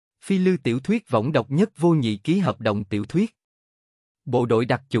Phi Lư tiểu thuyết võng độc nhất vô nhị ký hợp đồng tiểu thuyết. Bộ đội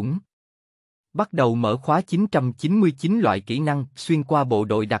đặc chủng. Bắt đầu mở khóa 999 loại kỹ năng xuyên qua bộ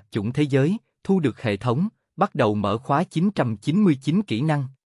đội đặc chủng thế giới, thu được hệ thống, bắt đầu mở khóa 999 kỹ năng.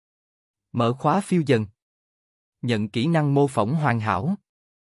 Mở khóa phiêu dần. Nhận kỹ năng mô phỏng hoàn hảo.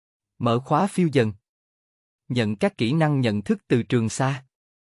 Mở khóa phiêu dần. Nhận các kỹ năng nhận thức từ trường xa.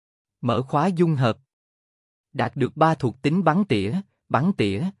 Mở khóa dung hợp. Đạt được 3 thuộc tính bắn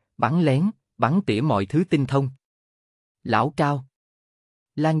tỉa, bắn lén, bắn tỉa mọi thứ tinh thông. Lão cao.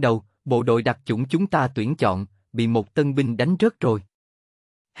 Lan đầu, bộ đội đặc chủng chúng ta tuyển chọn, bị một tân binh đánh rớt rồi.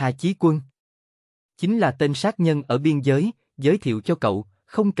 Hà Chí Quân. Chính là tên sát nhân ở biên giới, giới thiệu cho cậu,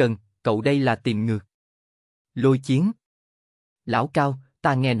 không cần, cậu đây là tìm ngược. Lôi Chiến. Lão cao,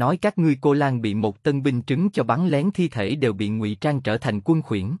 ta nghe nói các ngươi Cô Lan bị một tân binh trứng cho bắn lén thi thể đều bị ngụy trang trở thành quân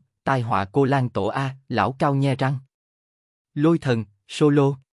khuyển, tai họa Cô Lan tổ A, lão cao nhe răng. Lôi thần,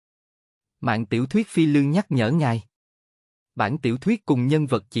 solo. Mạng tiểu thuyết Phi Lư nhắc nhở ngài. Bản tiểu thuyết cùng nhân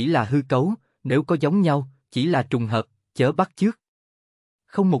vật chỉ là hư cấu, nếu có giống nhau, chỉ là trùng hợp, chớ bắt chước.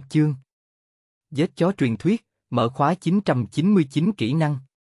 Không một chương. Giết chó truyền thuyết, mở khóa 999 kỹ năng.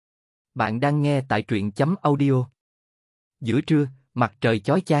 Bạn đang nghe tại truyện.audio. Giữa trưa, mặt trời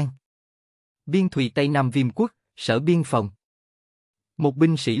chói chang. Biên thùy Tây Nam Viêm Quốc, sở biên phòng. Một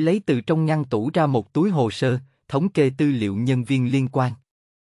binh sĩ lấy từ trong ngăn tủ ra một túi hồ sơ, thống kê tư liệu nhân viên liên quan.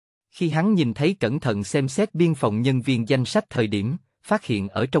 Khi hắn nhìn thấy cẩn thận xem xét biên phòng nhân viên danh sách thời điểm, phát hiện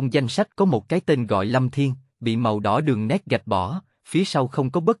ở trong danh sách có một cái tên gọi Lâm Thiên, bị màu đỏ đường nét gạch bỏ, phía sau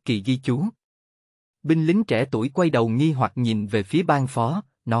không có bất kỳ ghi chú. Binh lính trẻ tuổi quay đầu nghi hoặc nhìn về phía ban phó,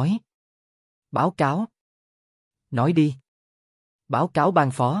 nói. Báo cáo. Nói đi. Báo cáo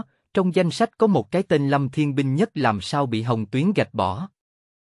ban phó, trong danh sách có một cái tên Lâm Thiên binh nhất làm sao bị hồng tuyến gạch bỏ.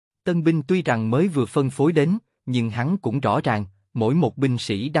 Tân binh tuy rằng mới vừa phân phối đến, nhưng hắn cũng rõ ràng, mỗi một binh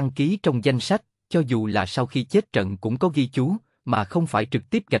sĩ đăng ký trong danh sách, cho dù là sau khi chết trận cũng có ghi chú, mà không phải trực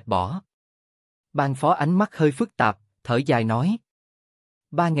tiếp gạch bỏ. Ban phó ánh mắt hơi phức tạp, thở dài nói.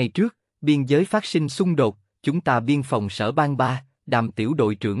 3 ngày trước, biên giới phát sinh xung đột, chúng ta biên phòng sở ban 3, Đàm tiểu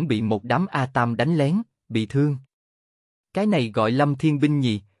đội trưởng bị một đám A Tam đánh lén, bị thương. Cái này gọi Lâm Thiên binh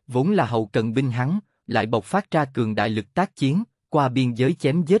nhì, vốn là hậu cần binh hắn, lại bộc phát ra cường đại lực tác chiến, qua biên giới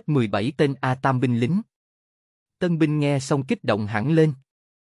chém giết 17 tên A Tam binh lính. Tân binh nghe xong kích động hẳn lên.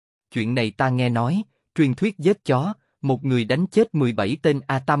 Chuyện này ta nghe nói, truyền thuyết giết chó, một người đánh chết 17 tên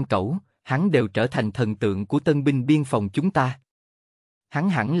A Tam cẩu, hắn đều trở thành thần tượng của tân binh biên phòng chúng ta. Hắn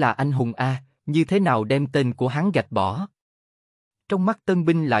hẳn là anh hùng A, như thế nào đem tên của hắn gạch bỏ? Trong mắt tân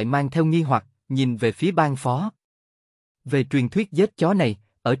binh lại mang theo nghi hoặc, nhìn về phía ban phó. Về truyền thuyết giết chó này,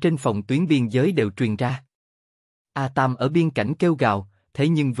 ở trên phòng tuyến biên giới đều truyền ra. A Tam ở biên cảnh kêu gào, thế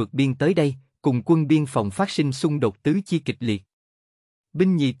nhưng vượt biên tới đây, cùng quân biên phòng phát sinh xung đột tứ chi kịch liệt.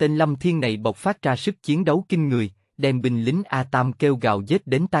 Binh nhì tên Lâm Thiên này bộc phát ra sức chiến đấu kinh người, đem binh lính A Tam kêu gào giết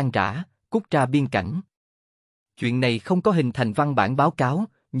đến tan rã, cút ra biên cảnh. Chuyện này không có hình thành văn bản báo cáo,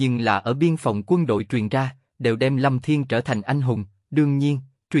 nhưng là ở biên phòng quân đội truyền ra, đều đem Lâm Thiên trở thành anh hùng. Đương nhiên,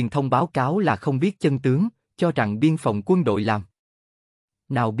 truyền thông báo cáo là không biết chân tướng, cho rằng biên phòng quân đội làm.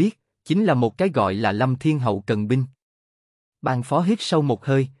 Nào biết, chính là một cái gọi là Lâm Thiên hậu cần binh. Ban phó hít sâu một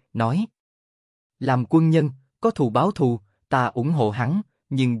hơi, nói. Làm quân nhân, có thù báo thù, ta ủng hộ hắn,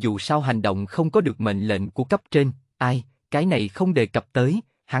 nhưng dù sao hành động không có được mệnh lệnh của cấp trên, ai, cái này không đề cập tới,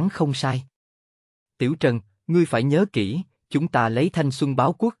 hắn không sai. Tiểu Trần, ngươi phải nhớ kỹ, chúng ta lấy thanh xuân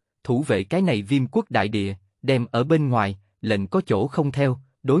báo quốc, thủ vệ cái này Viêm quốc đại địa, đem ở bên ngoài, lệnh có chỗ không theo,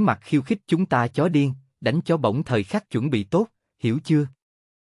 đối mặt khiêu khích chúng ta chó điên, đánh chó bổng thời khắc chuẩn bị tốt, hiểu chưa?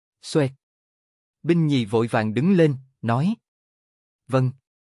 Xoẹt. Binh nhì vội vàng đứng lên, nói. Vâng.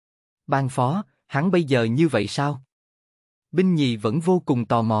 Ban phó, hắn bây giờ như vậy sao? Binh nhì vẫn vô cùng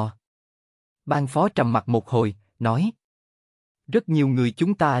tò mò. Ban phó trầm mặt một hồi, nói. Rất nhiều người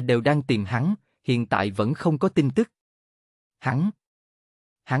chúng ta đều đang tìm hắn, hiện tại vẫn không có tin tức.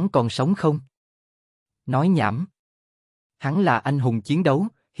 Hắn còn sống không? Nói nhảm. Hắn là anh hùng chiến đấu,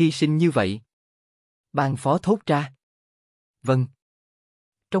 hy sinh như vậy. Ban phó thốt ra. Vâng.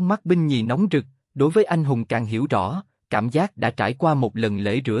 Trong mắt binh nhì nóng rực, đối với anh hùng càng hiểu rõ, cảm giác đã trải qua một lần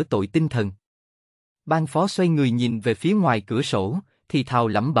lễ rửa tội tinh thần. Ban phó xoay người nhìn về phía ngoài cửa sổ, thì thào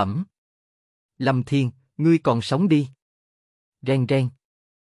lẩm bẩm. Lâm Thiên, ngươi còn sống đi. Reng reng.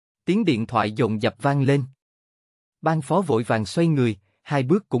 Tiếng điện thoại dồn dập vang lên. Ban phó vội vàng xoay người, 2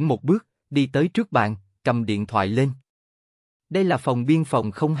 bước cũng 1 bước, đi tới trước bàn, cầm điện thoại lên. Đây là phòng biên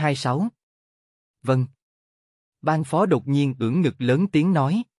phòng 026. Vâng. Ban phó đột nhiên ưỡn ngực lớn tiếng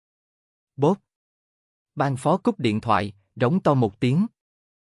nói. Bốp. Ban phó cúp điện thoại, rống to một tiếng.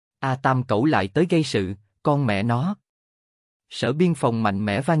 A Tam cẩu lại tới gây sự, con mẹ nó. Sở biên phòng mạnh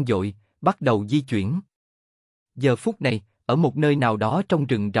mẽ vang dội, bắt đầu di chuyển. Giờ phút này, ở một nơi nào đó trong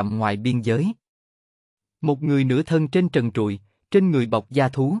rừng rậm ngoài biên giới. Một người nửa thân trên trần trụi, trên người bọc da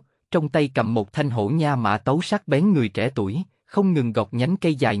thú, trong tay cầm một thanh hổ nha mã tấu sắc bén người trẻ tuổi, không ngừng gọt nhánh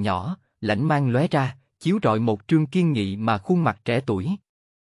cây dài nhỏ, lãnh mang lóe ra, chiếu rọi một trương kiên nghị mà khuôn mặt trẻ tuổi.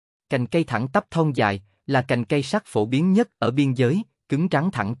 Cành cây thẳng tắp thon dài, là cành cây sắt phổ biến nhất ở biên giới, cứng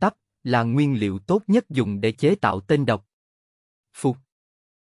rắn thẳng tắp, là nguyên liệu tốt nhất dùng để chế tạo tên độc. Phục.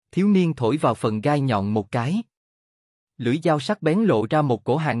 Thiếu niên thổi vào phần gai nhọn một cái. Lưỡi dao sắc bén lộ ra một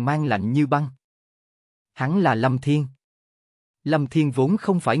cổ hàn mang lạnh như băng. Hắn là Lâm Thiên. Lâm Thiên vốn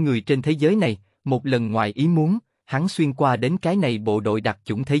không phải người trên thế giới này, một lần ngoài ý muốn, hắn xuyên qua đến cái này bộ đội đặc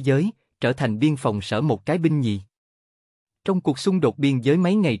chủng thế giới, trở thành biên phòng sở một cái binh nhì. Trong cuộc xung đột biên giới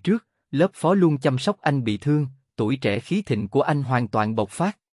mấy ngày trước, lớp phó luôn chăm sóc anh bị thương, tuổi trẻ khí thịnh của anh hoàn toàn bộc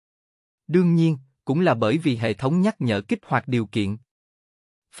phát. Đương nhiên, cũng là bởi vì hệ thống nhắc nhở kích hoạt điều kiện.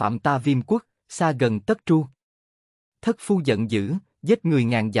 Phạm ta Viêm Quốc, xa gần tất tru. Thất phu giận dữ, giết người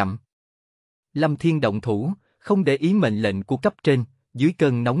ngàn dặm. Lâm Thiên động thủ, không để ý mệnh lệnh của cấp trên, dưới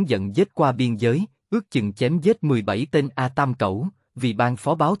cơn nóng giận giết qua biên giới, ước chừng chém giết 17 tên A Tam Cẩu, vì ban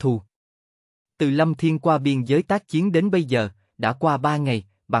phó báo thù. Từ Lâm Thiên qua biên giới tác chiến đến bây giờ, đã qua 3 ngày,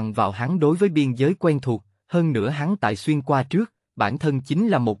 bằng vào hắn đối với biên giới quen thuộc, hơn nữa hắn tại xuyên qua trước, bản thân chính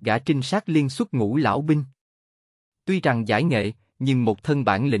là một gã trinh sát liên xuất ngũ lão binh. Tuy rằng giải nghệ, nhưng một thân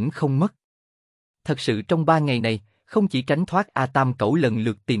bản lĩnh không mất. Thật sự trong 3 ngày này, không chỉ tránh thoát A Tam Cẩu lần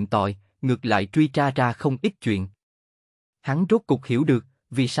lượt tìm tòi, ngược lại truy tra ra không ít chuyện. Hắn rốt cục hiểu được,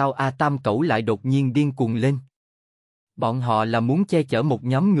 vì sao A Tam Cẩu lại đột nhiên điên cuồng lên. Bọn họ là muốn che chở một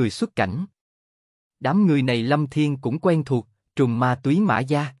nhóm người xuất cảnh. Đám người này Lâm Thiên cũng quen thuộc, trùm ma túy Mã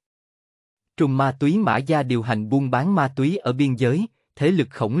Gia. Trùm ma túy Mã Gia điều hành buôn bán ma túy ở biên giới, thế lực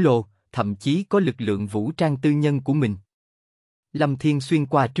khổng lồ, thậm chí có lực lượng vũ trang tư nhân của mình. Lâm Thiên xuyên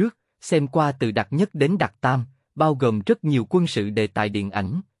qua trước, xem qua từ đặc nhất đến đặc tam, bao gồm rất nhiều quân sự đề tài điện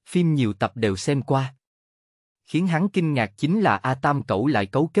ảnh, phim nhiều tập đều xem qua. Khiến hắn kinh ngạc chính là A Tam Cẩu lại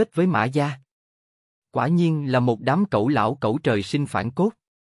cấu kết với Mã Gia. Quả nhiên là một đám cẩu lão cẩu trời sinh phản cốt.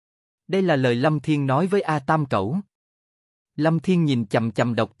 Đây là lời Lâm Thiên nói với A Tam Cẩu. Lâm Thiên nhìn chằm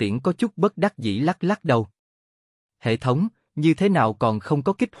chằm Độc Tiễn có chút bất đắc dĩ lắc lắc đầu. Hệ thống, như thế nào còn không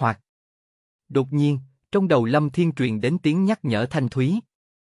có kích hoạt? Đột nhiên, trong đầu Lâm Thiên truyền đến tiếng nhắc nhở thanh thúy.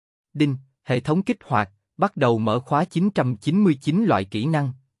 Đinh, hệ thống kích hoạt, bắt đầu mở khóa 999 loại kỹ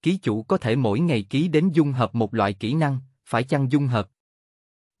năng, ký chủ có thể mỗi ngày ký đến dung hợp một loại kỹ năng, phải chăng dung hợp?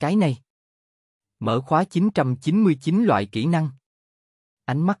 Cái này. Mở khóa 999 loại kỹ năng.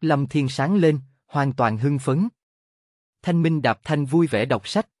 Ánh mắt Lâm Thiên sáng lên, hoàn toàn hưng phấn. Thanh Minh đạp thanh vui vẻ đọc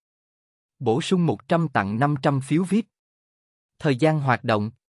sách. Bổ sung 100 tặng 500 phiếu VIP. Thời gian hoạt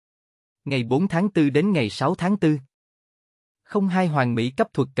động. Ngày 4 tháng 4 đến ngày 6 tháng 4. 02 Hoàn Mỹ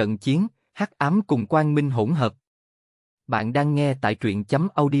cấp thuật cận chiến, hắc ám cùng quang minh hỗn hợp. Bạn đang nghe tại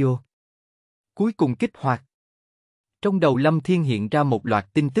truyện.audio. Cuối cùng kích hoạt. Trong đầu Lâm Thiên hiện ra một loạt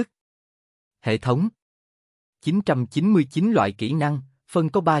tin tức. Hệ thống. 999 loại kỹ năng, phân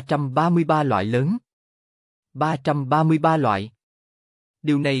có 333 loại lớn. 333 loại.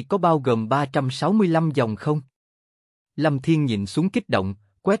 Điều này có bao gồm 365 dòng không? Lâm Thiên nhìn xuống kích động,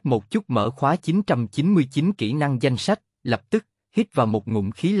 quét một chút mở khóa 999 kỹ năng danh sách, lập tức hít vào một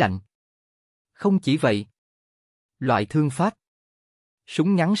ngụm khí lạnh. Không chỉ vậy. Loại thương pháp.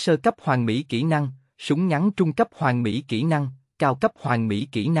 Súng ngắn sơ cấp hoàn mỹ kỹ năng, súng ngắn trung cấp hoàn mỹ kỹ năng, cao cấp hoàn mỹ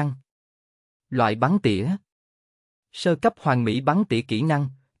kỹ năng. Loại bắn tỉa. Sơ cấp hoàn mỹ bắn tỉa kỹ năng,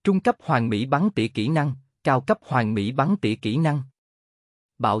 trung cấp hoàn mỹ bắn tỉa kỹ năng, cao cấp hoàn mỹ bắn tỉa kỹ năng.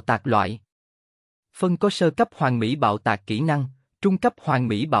 Bạo tạc loại. Phân có sơ cấp hoàn mỹ bạo tạc kỹ năng, trung cấp hoàn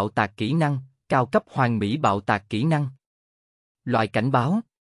mỹ bạo tạc kỹ năng, cao cấp hoàn mỹ bạo tạc kỹ năng. Loại cảnh báo.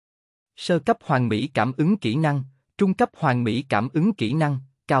 Sơ cấp hoàn mỹ cảm ứng kỹ năng, trung cấp hoàn mỹ cảm ứng kỹ năng,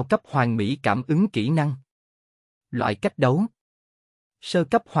 cao cấp hoàn mỹ cảm ứng kỹ năng. Loại cách đấu. Sơ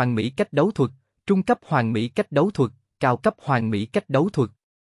cấp hoàn mỹ cách đấu thuật, trung cấp hoàn mỹ cách đấu thuật, cao cấp hoàn mỹ cách đấu thuật.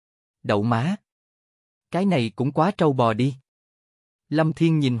 Đậu má. Cái này cũng quá trâu bò đi. Lâm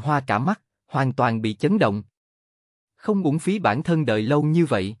Thiên nhìn hoa cả mắt, hoàn toàn bị chấn động. Không uổng phí bản thân đợi lâu như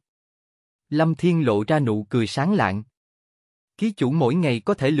vậy. Lâm Thiên lộ ra nụ cười sáng lạng. Ký chủ mỗi ngày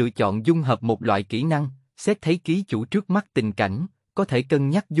có thể lựa chọn dung hợp một loại kỹ năng, xét thấy ký chủ trước mắt tình cảnh, có thể cân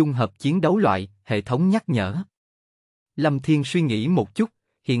nhắc dung hợp chiến đấu loại, hệ thống nhắc nhở. Lâm Thiên suy nghĩ một chút,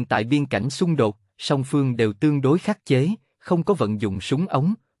 hiện tại biên cảnh xung đột, song phương đều tương đối khắc chế, không có vận dụng súng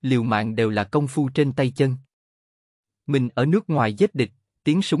ống, liều mạng đều là công phu trên tay chân. Mình ở nước ngoài giết địch,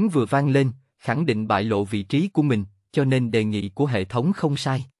 tiếng súng vừa vang lên, khẳng định bại lộ vị trí của mình, cho nên đề nghị của hệ thống không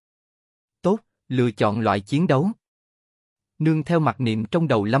sai. Tốt, lựa chọn loại chiến đấu. nương theo mặc niệm trong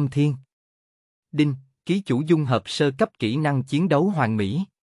đầu Lâm Thiên. Đinh, ký chủ dung hợp sơ cấp kỹ năng chiến đấu hoàn mỹ.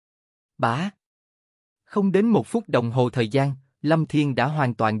 Bá. Không đến 1 phút đồng hồ thời gian, Lâm Thiên đã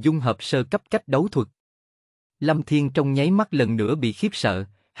hoàn toàn dung hợp sơ cấp cách đấu thuật. Lâm Thiên trong nháy mắt lần nữa bị khiếp sợ,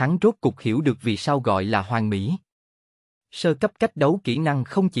 hắn rốt cục hiểu được vì sao gọi là hoàn mỹ. Sơ cấp cách đấu kỹ năng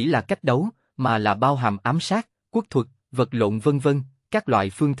không chỉ là cách đấu, mà là bao hàm ám sát, quốc thuật, vật lộn vân vân, các loại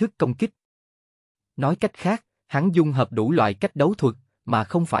phương thức công kích. Nói cách khác, hắn dung hợp đủ loại cách đấu thuật, mà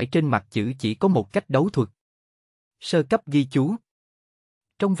không phải trên mặt chữ chỉ có một cách đấu thuật. Sơ cấp ghi chú.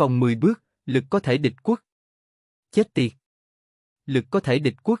 Trong vòng 10 bước, lực có thể địch quốc. Chết tiệt. Lực có thể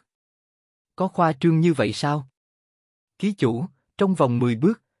địch quốc. Có khoa trương như vậy sao? Ký chủ, trong vòng 10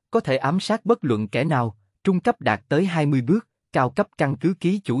 bước, có thể ám sát bất luận kẻ nào, trung cấp đạt tới 20 bước, cao cấp căn cứ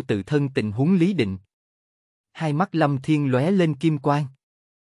ký chủ tự thân tình huống lý định. Hai mắt Lâm Thiên lóe lên kim quang.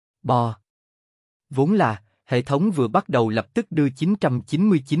 Bò. Vốn là, hệ thống vừa bắt đầu lập tức đưa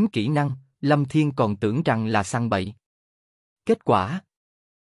 999 kỹ năng, Lâm Thiên còn tưởng rằng là săn bậy. Kết quả.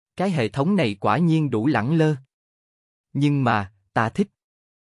 Cái hệ thống này quả nhiên đủ lẳng lơ. Nhưng mà, ta thích.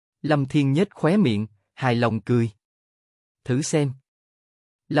 Lâm Thiên nhếch khóe miệng, hài lòng cười. Thử xem.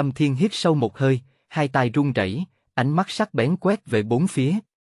 Lâm Thiên hít sâu một hơi, hai tay run rẩy, ánh mắt sắc bén quét về bốn phía.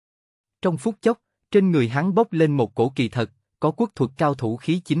 Trong phút chốc, trên người hắn bốc lên một cổ kỳ thật, có quốc thuật cao thủ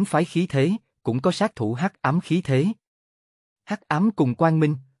khí chính phái khí thế, cũng có sát thủ hắc ám khí thế. Hắc ám cùng quang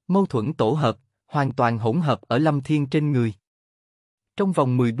minh, mâu thuẫn tổ hợp, hoàn toàn hỗn hợp ở Lâm Thiên trên người. Trong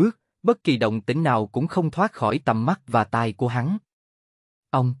vòng 10 bước, bất kỳ động tĩnh nào cũng không thoát khỏi tầm mắt và tai của hắn.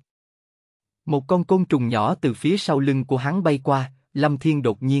 Ông. Một con côn trùng nhỏ từ phía sau lưng của hắn bay qua, Lâm Thiên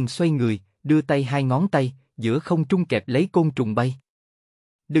đột nhiên xoay người, đưa tay hai ngón tay, giữa không trung kẹp lấy côn trùng bay.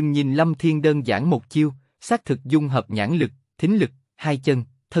 Đừng nhìn Lâm Thiên đơn giản một chiêu, xác thực dung hợp nhãn lực, thính lực, hai chân,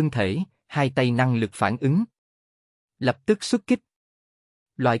 thân thể, hai tay năng lực phản ứng. Lập tức xuất kích.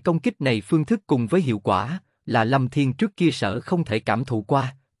 Loại công kích này phương thức cùng với hiệu quả, là Lâm Thiên trước kia sợ không thể cảm thụ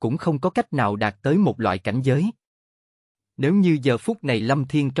qua, cũng không có cách nào đạt tới một loại cảnh giới. Nếu như giờ phút này Lâm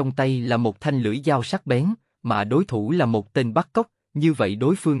Thiên trong tay là một thanh lưỡi dao sắc bén, mà đối thủ là một tên bắt cóc, như vậy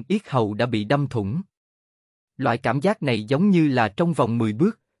đối phương yết hầu đã bị đâm thủng. Loại cảm giác này giống như là trong vòng 10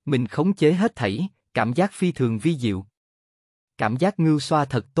 bước, mình khống chế hết thảy, cảm giác phi thường vi diệu. Cảm giác ngưu xoa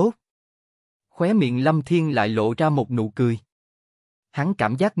thật tốt. Khóe miệng Lâm Thiên lại lộ ra một nụ cười. Hắn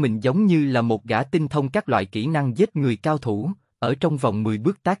cảm giác mình giống như là một gã tinh thông các loại kỹ năng giết người cao thủ, ở trong vòng 10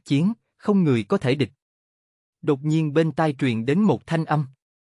 bước tác chiến, không người có thể địch. Đột nhiên bên tai truyền đến một thanh âm.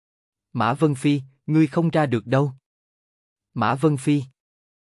 Mã Vân Phi, ngươi không ra được đâu. Mã Vân Phi.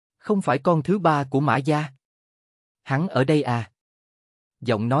 Không phải con thứ ba của Mã gia. Hắn ở đây à?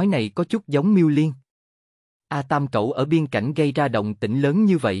 Giọng nói này có chút giống Miêu Liên. A Tam cậu ở biên cảnh gây ra động tĩnh lớn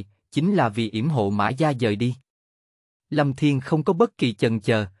như vậy, chính là vì yểm hộ Mã gia dời đi. Lâm Thiên không có bất kỳ chần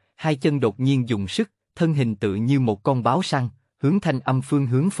chờ, hai chân đột nhiên dùng sức, thân hình tự như một con báo săn, hướng thanh âm phương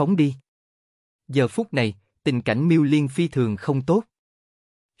hướng phóng đi. Giờ phút này, tình cảnh Miêu Liên phi thường không tốt.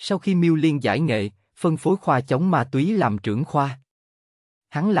 Sau khi Miêu Liên giải nghệ, phân phối khoa chống ma túy làm trưởng khoa.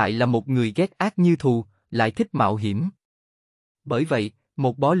 Hắn lại là một người ghét ác như thù, lại thích mạo hiểm. Bởi vậy,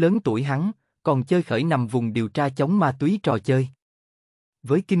 một bó lớn tuổi hắn, còn chơi khởi nằm vùng điều tra chống ma túy trò chơi.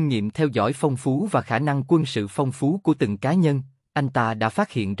 Với kinh nghiệm theo dõi phong phú và khả năng quân sự phong phú của từng cá nhân, anh ta đã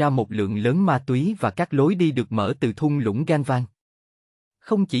phát hiện ra một lượng lớn ma túy và các lối đi được mở từ thung lũng Ganvan.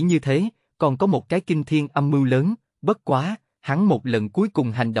 Không chỉ như thế, còn có một cái kinh thiên âm mưu lớn, bất quá, hắn một lần cuối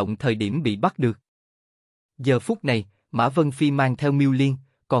cùng hành động thời điểm bị bắt được. Giờ phút này, Mã Vân Phi mang theo Miêu Liên,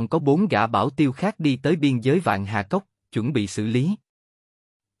 còn có 4 gã bảo tiêu khác đi tới biên giới Vạn Hà Cốc, chuẩn bị xử lý.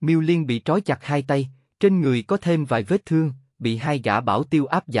 Miêu Liên bị trói chặt hai tay, trên người có thêm vài vết thương, bị hai gã bảo tiêu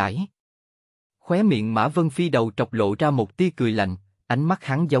áp giải. Khóe miệng Mã Vân Phi đầu trọc lộ ra một tia cười lạnh, ánh mắt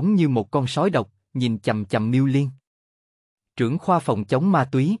hắn giống như một con sói độc, nhìn chằm chằm Miêu Liên. Trưởng khoa phòng chống ma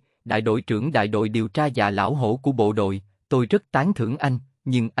túy, đại đội trưởng đại đội điều tra già lão hổ của bộ đội, tôi rất tán thưởng anh,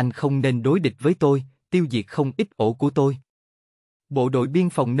 nhưng anh không nên đối địch với tôi, tiêu diệt không ít ổ của tôi. Bộ đội biên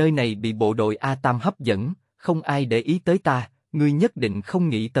phòng nơi này bị bộ đội A Tam hấp dẫn, không ai để ý tới ta, ngươi nhất định không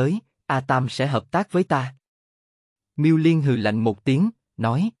nghĩ tới, A Tam sẽ hợp tác với ta. Miêu Liên hừ lạnh một tiếng,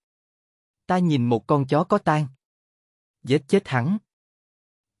 nói. Ta nhìn một con chó có tang. Giết chết hắn.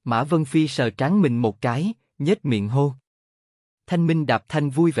 Mã Vân Phi sờ trán mình một cái, nhếch miệng hô. Thanh Minh Đạp Thanh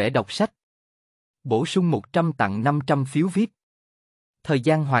vui vẻ đọc sách. Bổ sung 100 tặng 500 phiếu VIP. Thời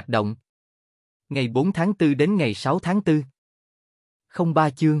gian hoạt động. Ngày 4 tháng 4 đến ngày 6 tháng 4. 03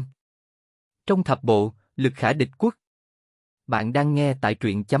 chương. Trong thập bộ, lực khả địch quốc. Bạn đang nghe tại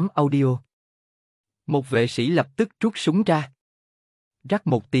truyện.audio. Một vệ sĩ lập tức rút súng ra. Rắc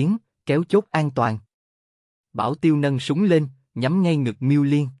một tiếng, kéo chốt an toàn. Bảo Tiêu nâng súng lên, nhắm ngay ngực Miêu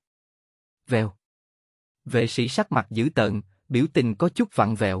Liên. Vèo. Vệ sĩ sắc mặt dữ tợn, biểu tình có chút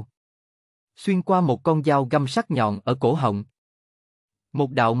vặn vẹo. Xuyên qua một con dao găm sắc nhọn ở cổ họng.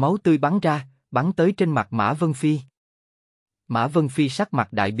 Một đạo máu tươi bắn ra, bắn tới trên mặt Mã Vân Phi. Mã Vân Phi sắc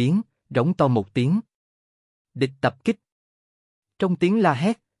mặt đại biến, rống to một tiếng. Địch tập kích. Trong tiếng la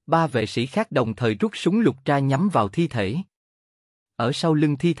hét, ba vệ sĩ khác đồng thời rút súng lục ra nhắm vào thi thể. Ở sau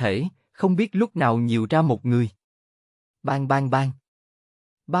lưng thi thể, không biết lúc nào nhiều ra một người. Bang bang bang.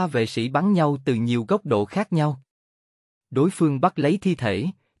 Ba vệ sĩ bắn nhau từ nhiều góc độ khác nhau. Đối phương bắt lấy thi thể,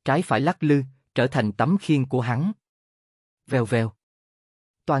 trái phải lắc lư, trở thành tấm khiên của hắn. Vèo vèo.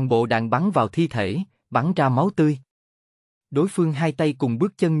 Toàn bộ đạn bắn vào thi thể, bắn ra máu tươi. Đối phương hai tay cùng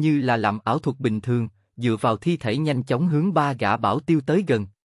bước chân như là làm ảo thuật bình thường, dựa vào thi thể nhanh chóng hướng ba gã Bảo Tiêu tới gần.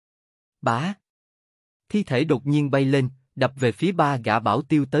 Bá. Thi thể đột nhiên bay lên, đập về phía ba gã Bảo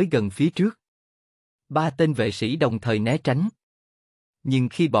Tiêu tới gần phía trước. Ba tên vệ sĩ đồng thời né tránh. Nhưng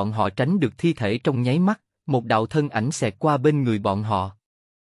khi bọn họ tránh được thi thể trong nháy mắt, một đạo thân ảnh xẹt qua bên người bọn họ.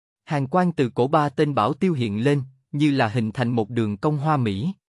 Hàn quang từ cổ ba tên Bảo Tiêu hiện lên, như là hình thành một đường cong hoa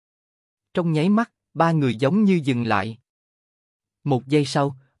mỹ. Trong nháy mắt, ba người giống như dừng lại. Một giây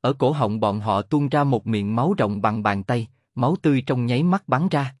sau, ở cổ họng bọn họ tuôn ra một miệng máu rộng bằng bàn tay, máu tươi trong nháy mắt bắn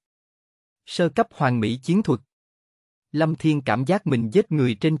ra. Sơ cấp hoàn mỹ chiến thuật. Lâm Thiên cảm giác mình giết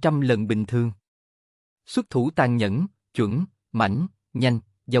người trên 100 lần bình thường. Xuất thủ tàn nhẫn, chuẩn, mãnh, nhanh,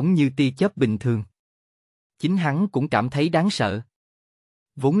 giống như tia chớp bình thường. Chính hắn cũng cảm thấy đáng sợ.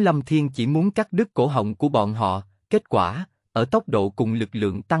 Vốn Lâm Thiên chỉ muốn cắt đứt cổ họng của bọn họ, kết quả, ở tốc độ cùng lực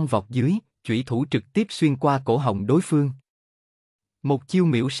lượng tăng vọt dưới, chủy thủ trực tiếp xuyên qua cổ họng đối phương. Một chiêu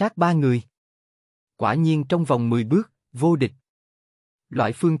miểu sát ba người. Quả nhiên trong vòng 10 bước, vô địch.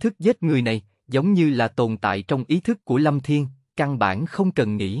 Loại phương thức giết người này, giống như là tồn tại trong ý thức của Lâm Thiên, căn bản không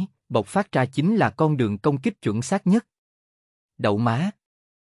cần nghĩ, bộc phát ra chính là con đường công kích chuẩn xác nhất. Đậu má.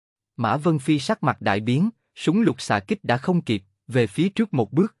 Mã Vân Phi sắc mặt đại biến, súng lục xạ kích đã không kịp, về phía trước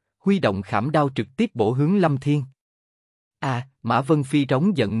một bước, huy động khảm đao trực tiếp bổ hướng Lâm Thiên. Mã Vân Phi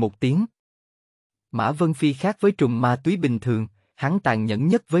rống giận một tiếng. Mã Vân Phi khác với trùm ma túy bình thường, hắn tàn nhẫn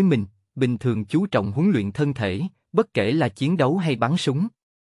nhất với mình, bình thường chú trọng huấn luyện thân thể, bất kể là chiến đấu hay bắn súng.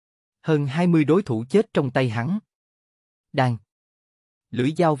 Hơn 20 đối thủ chết trong tay hắn. Đàn.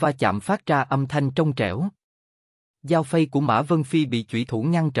 Lưỡi dao va chạm phát ra âm thanh trong trẻo. Dao phay của Mã Vân Phi bị chủy thủ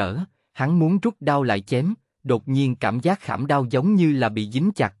ngăn trở, hắn muốn rút đao lại chém, đột nhiên cảm giác khảm đao giống như là bị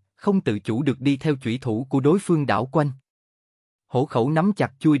dính chặt, không tự chủ được đi theo chủy thủ của đối phương đảo quanh. Hổ khẩu nắm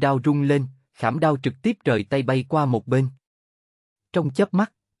chặt chuôi đao rung lên, khảm đao trực tiếp rời tay bay qua một bên. Trong chớp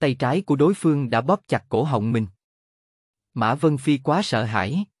mắt, tay trái của đối phương đã bóp chặt cổ họng mình. Mã Vân Phi quá sợ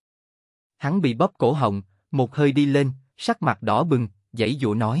hãi. Hắn bị bóp cổ họng, một hơi đi lên, sắc mặt đỏ bừng, giãy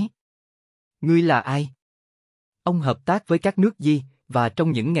giụa nói: Ngươi là ai? Ông hợp tác với các nước Di, và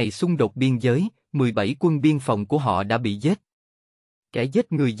trong những ngày xung đột biên giới, 17 quân biên phòng của họ đã bị giết. Kẻ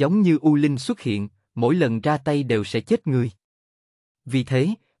giết người giống như U Linh xuất hiện, mỗi lần ra tay đều sẽ chết người. Vì thế,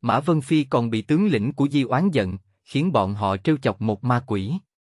 Mã Vân Phi còn bị tướng lĩnh của Di oán giận, khiến bọn họ trêu chọc một ma quỷ.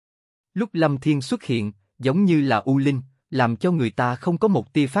 Lúc Lâm Thiên xuất hiện, giống như là U Linh, làm cho người ta không có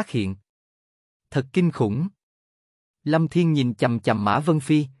một tia phát hiện. Thật kinh khủng. Lâm Thiên nhìn chằm chằm Mã Vân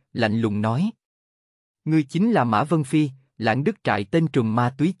Phi, lạnh lùng nói: Ngươi chính là Mã Vân Phi, Lãng Đức trại tên trùm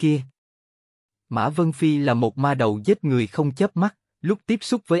ma túy kia. Mã Vân Phi là một ma đầu giết người không chớp mắt, lúc tiếp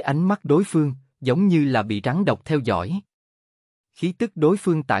xúc với ánh mắt đối phương, giống như là bị rắn độc theo dõi. Khí tức đối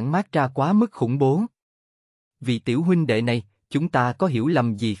phương tản mát ra quá mức khủng bố. Vì tiểu huynh đệ này, chúng ta có hiểu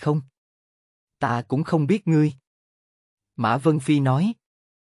lầm gì không? Ta cũng không biết ngươi. Mã Vân Phi nói: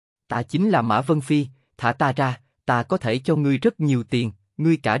 Ta chính là Mã Vân Phi, thả ta ra, ta có thể cho ngươi rất nhiều tiền,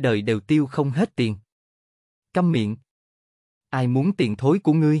 ngươi cả đời đều tiêu không hết tiền. Câm miệng. Ai muốn tiền thối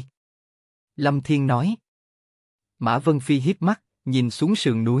của ngươi? Lâm Thiên nói. Mã Vân Phi híp mắt, nhìn xuống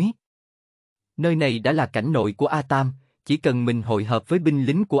sườn núi. Nơi này đã là cảnh nội của A Tam, chỉ cần mình hội hợp với binh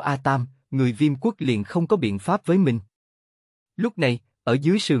lính của A Tam, người Viêm Quốc liền không có biện pháp với mình. Lúc này, ở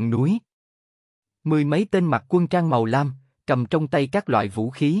dưới sườn núi, 10 mấy tên mặc quân trang màu lam, cầm trong tay các loại vũ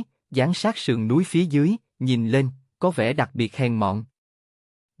khí, dán sát sườn núi phía dưới, nhìn lên, có vẻ đặc biệt hèn mọn.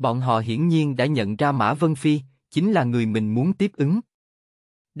 Bọn họ hiển nhiên đã nhận ra Mã Vân Phi, chính là người mình muốn tiếp ứng.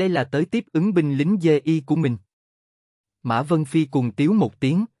 Đây là tới tiếp ứng binh lính dê y của mình. Mã Vân Phi cùng tiếu một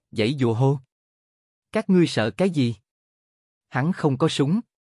tiếng, giãy giụa hô: Các ngươi sợ cái gì? Hắn không có súng.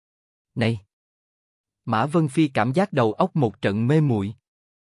 Này! Mã Vân Phi cảm giác đầu óc một trận mê muội.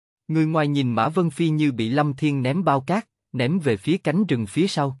 Người ngoài nhìn Mã Vân Phi như bị Lâm Thiên ném bao cát, ném về phía cánh rừng phía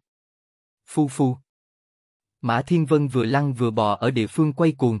sau. Phu phu. Mã Thiên Vân vừa lăn vừa bò ở địa phương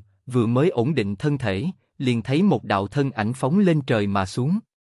quay cuồng, vừa mới ổn định thân thể, liền thấy một đạo thân ảnh phóng lên trời mà xuống.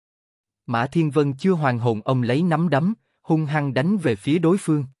 Mã Thiên Vân chưa hoàn hồn, ông lấy nắm đấm, hung hăng đánh về phía đối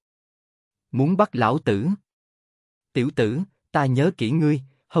phương. Muốn bắt lão tử? Tiểu tử, ta nhớ kỹ ngươi,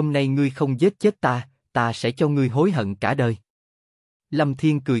 hôm nay ngươi không giết chết ta, ta sẽ cho ngươi hối hận cả đời. Lâm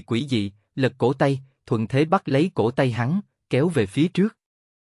Thiên cười quỷ dị, lật cổ tay, thuận thế bắt lấy cổ tay hắn, kéo về phía trước.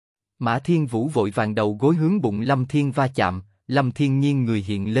 Mã Thiên Vũ vội vàng đầu gối hướng bụng Lâm Thiên va chạm, Lâm Thiên nghiêng người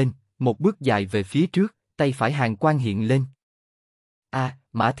hiện lên, một bước dài về phía trước, tay phải hàn quang hiện lên.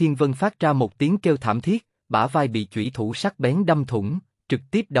 Mã Thiên Vân phát ra một tiếng kêu thảm thiết, bả vai bị chủy thủ sắc bén đâm thủng, trực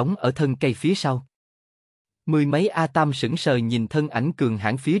tiếp đóng ở thân cây phía sau. Mười mấy A Tam sững sờ nhìn thân ảnh cường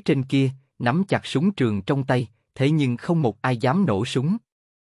hãn phía trên kia, nắm chặt súng trường trong tay, thế nhưng không một ai dám nổ súng.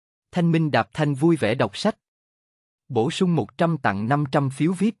 Thanh Minh Đạp Thanh vui vẻ đọc sách. Bổ sung 100 tặng 500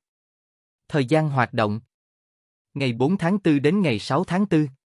 phiếu VIP. Thời gian hoạt động: ngày 4 tháng 4 đến ngày 6 tháng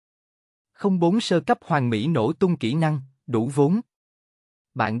 4. 04 sơ cấp hoàn mỹ nổ tung kỹ năng, đủ vốn.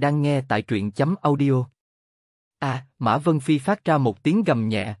 Bạn đang nghe tại truyện.audio. Mã Vân Phi phát ra một tiếng gầm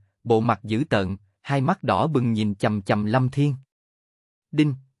nhẹ, bộ mặt dữ tợn, hai mắt đỏ bừng nhìn chằm chằm Lâm Thiên.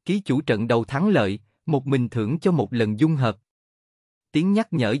 Đinh, ký chủ trận đầu thắng lợi, một mình thưởng cho một lần dung hợp. Tiếng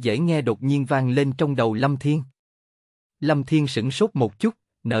nhắc nhở dễ nghe đột nhiên vang lên trong đầu Lâm Thiên. Lâm Thiên sửng sốt một chút,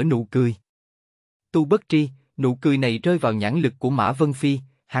 nở nụ cười. Tu bất tri, nụ cười này rơi vào nhãn lực của Mã Vân Phi,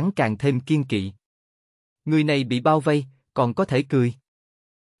 hắn càng thêm kiên kỵ. Người này bị bao vây, còn có thể cười.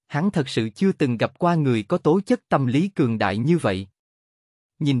 Hắn thật sự chưa từng gặp qua người có tố chất tâm lý cường đại như vậy.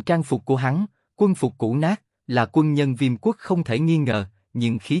 Nhìn trang phục của hắn, quân phục cũ nát, là quân nhân Viêm Quốc không thể nghi ngờ,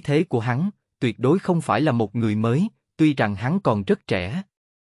 nhưng khí thế của hắn, tuyệt đối không phải là một người mới, tuy rằng hắn còn rất trẻ.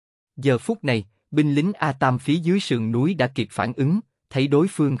 Giờ phút này, binh lính A Tam phía dưới sườn núi đã kịp phản ứng, thấy đối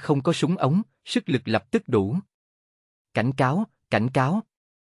phương không có súng ống, sức lực lập tức đủ. Cảnh cáo, cảnh cáo.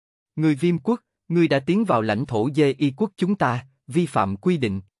 Người Viêm Quốc, ngươi đã tiến vào lãnh thổ Di quốc chúng ta, vi phạm quy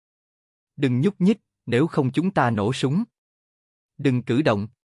định. Đừng nhúc nhích, nếu không chúng ta nổ súng. Đừng cử động.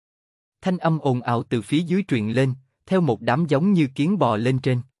 Thanh âm ồn ào từ phía dưới truyền lên, theo một đám giống như kiến bò lên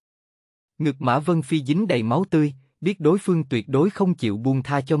trên. Ngực Mã Vân Phi dính đầy máu tươi, biết đối phương tuyệt đối không chịu buông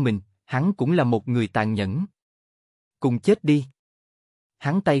tha cho mình, hắn cũng là một người tàn nhẫn. Cùng chết đi.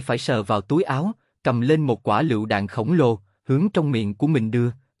 Hắn tay phải sờ vào túi áo, cầm lên một quả lựu đạn khổng lồ, hướng trong miệng của mình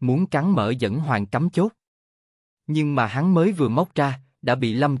đưa, muốn cắn mở dẫn Hoàn cắm chốt. Nhưng mà hắn mới vừa móc ra, đã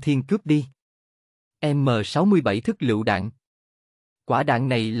bị Lâm Thiên cướp đi. M67 thức lựu đạn. Quả đạn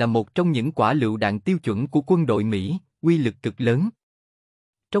này là một trong những quả lựu đạn tiêu chuẩn của quân đội Mỹ, uy lực cực lớn.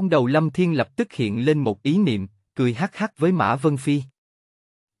 Trong đầu Lâm Thiên lập tức hiện lên một ý niệm, cười hắc hắc với Mã Vân Phi.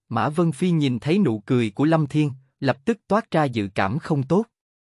 Mã Vân Phi nhìn thấy nụ cười của Lâm Thiên, lập tức toát ra dự cảm không tốt.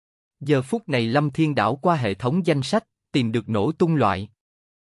 Giờ phút này Lâm Thiên đảo qua hệ thống danh sách, tìm được nổ tung loại.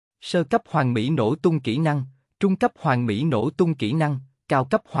 Sơ cấp hoàn mỹ nổ tung kỹ năng, trung cấp hoàn mỹ nổ tung kỹ năng, cao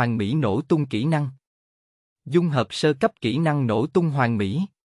cấp hoàn mỹ nổ tung kỹ năng. Dung hợp sơ cấp kỹ năng nổ tung hoàn mỹ.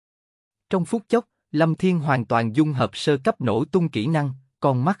 Trong phút chốc, Lâm Thiên hoàn toàn dung hợp sơ cấp nổ tung kỹ năng,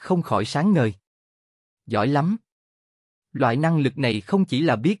 con mắt không khỏi sáng ngời. Giỏi lắm. Loại năng lực này không chỉ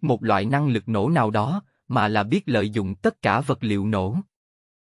là biết một loại năng lực nổ nào đó, mà là biết lợi dụng tất cả vật liệu nổ.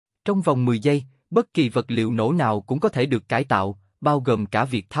 Trong vòng 10 giây, bất kỳ vật liệu nổ nào cũng có thể được cải tạo, bao gồm cả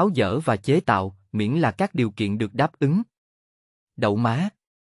việc tháo dỡ và chế tạo, miễn là các điều kiện được đáp ứng. Đậu má.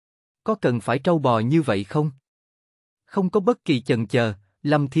 Có cần phải trâu bò như vậy không? Không có bất kỳ chần chờ,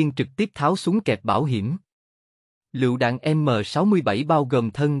 Lâm Thiên trực tiếp tháo súng kẹp bảo hiểm. Lựu đạn M67 bao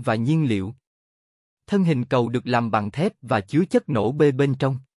gồm thân và nhiên liệu. Thân hình cầu được làm bằng thép và chứa chất nổ bê bên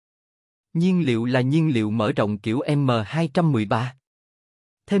trong. Nhiên liệu là nhiên liệu mở rộng kiểu M213.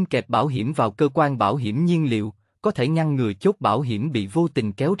 Thêm kẹp bảo hiểm vào cơ quan bảo hiểm nhiên liệu, có thể ngăn ngừa chốt bảo hiểm bị vô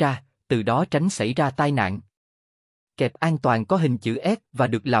tình kéo ra, từ đó tránh xảy ra tai nạn. Kẹp an toàn có hình chữ S và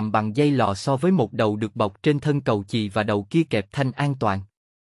được làm bằng dây lò so với một đầu được bọc trên thân cầu chì và đầu kia kẹp thanh an toàn.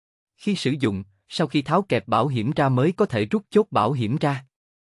 Khi sử dụng, sau khi tháo kẹp bảo hiểm ra mới có thể rút chốt bảo hiểm ra.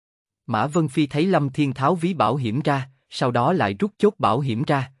 Mã Vân Phi thấy Lâm Thiên tháo ví bảo hiểm ra, sau đó lại rút chốt bảo hiểm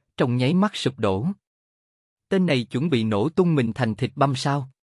ra, trong nháy mắt sụp đổ. Tên này chuẩn bị nổ tung mình thành thịt băm sao?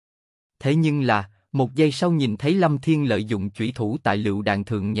 Thế nhưng là, một giây sau nhìn thấy Lâm Thiên lợi dụng chủy thủ tại lựu đạn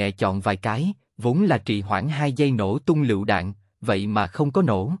thượng nhẹ chọn vài cái, vốn là trì hoãn 2 giây nổ tung lựu đạn, vậy mà không có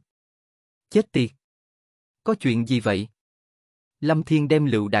nổ. Chết tiệt! Có chuyện gì vậy? Lâm Thiên đem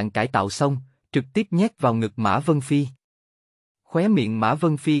lựu đạn cải tạo xong, trực tiếp nhét vào ngực Mã Vân Phi. Khóe miệng Mã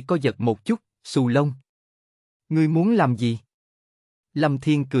Vân Phi co giật một chút, xù lông. Ngươi muốn làm gì? Lâm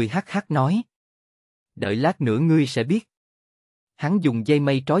Thiên cười hắc hắc nói. Đợi lát nữa ngươi sẽ biết. Hắn dùng dây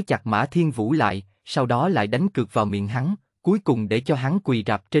mây trói chặt Mã Thiên Vũ lại, sau đó lại đánh cược vào miệng hắn, cuối cùng để cho hắn quỳ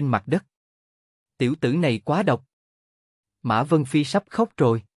rạp trên mặt đất. Tiểu tử này quá độc. Mã Vân Phi sắp khóc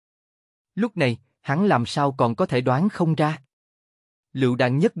rồi. Lúc này, hắn làm sao còn có thể đoán không ra. Lựu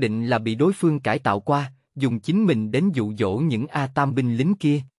đạn nhất định là bị đối phương cải tạo qua, dùng chính mình đến dụ dỗ những A Tam binh lính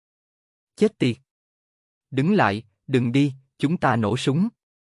kia. Chết tiệt! Đứng lại, đừng đi, chúng ta nổ súng.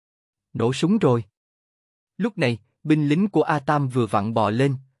 Nổ súng rồi. Lúc này, binh lính của A Tam vừa vặn bò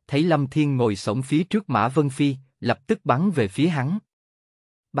lên, thấy Lâm Thiên ngồi xổm phía trước Mã Vân Phi, lập tức bắn về phía hắn.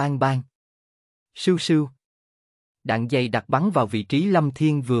 Bang bang. Sưu sưu. Đạn dày đặt bắn vào vị trí Lâm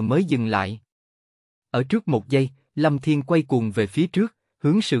Thiên vừa mới dừng lại. Ở trước một giây, Lâm Thiên quay cuồng về phía trước,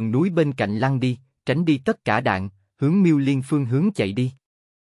 hướng sườn núi bên cạnh lăn đi, tránh đi tất cả đạn, hướng Miêu Liên phương hướng chạy đi.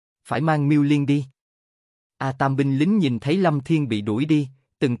 Phải mang Miêu Liên đi. A Tam binh lính nhìn thấy Lâm Thiên bị đuổi đi,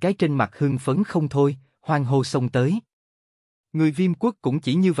 từng cái trên mặt hưng phấn không thôi, hoan hô xông tới. Người Viêm Quốc cũng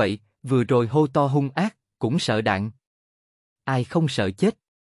chỉ như vậy, vừa rồi hô to hung ác, cũng sợ đạn. Ai không sợ chết?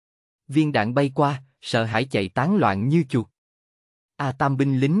 Viên đạn bay qua, sợ hãi chạy tán loạn như chuột. A Tam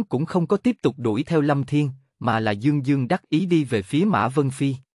binh lính cũng không có tiếp tục đuổi theo Lâm Thiên, mà là dương dương đắc ý đi về phía Mã Vân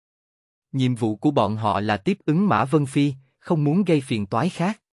Phi. Nhiệm vụ của bọn họ là tiếp ứng Mã Vân Phi, không muốn gây phiền toái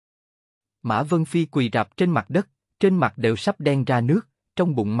khác. Mã Vân Phi quỳ rạp trên mặt đất, trên mặt đều sắp đen ra nước,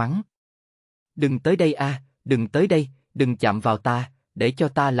 trong bụng mắng. Đừng tới đây a, đừng tới đây, đừng chạm vào ta, để cho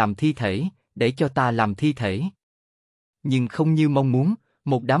ta làm thi thể, để cho ta làm thi thể. Nhưng không như mong muốn,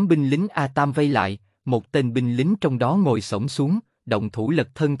 một đám binh lính A Tam vây lại, một tên binh lính trong đó ngồi xổm xuống, động thủ lật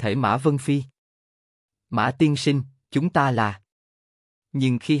thân thể Mã Vân Phi. Mã tiên sinh, chúng ta là...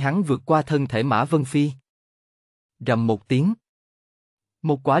 Nhưng khi hắn vượt qua thân thể Mã Vân Phi, rầm một tiếng,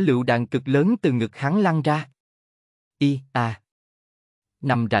 một quả lựu đạn cực lớn từ ngực hắn lăn ra.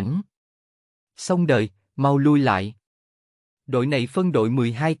 Nằm rảnh. Xong đời, mau lui lại. Đội này phân đội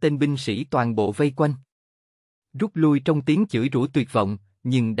 12 tên binh sĩ toàn bộ vây quanh. Rút lui trong tiếng chửi rủa tuyệt vọng,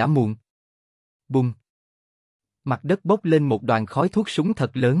 nhưng đã muộn. Bùng. Mặt đất bốc lên một đoàn khói thuốc súng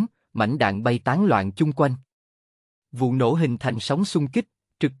thật lớn, mảnh đạn bay tán loạn chung quanh. Vụ nổ hình thành sóng xung kích,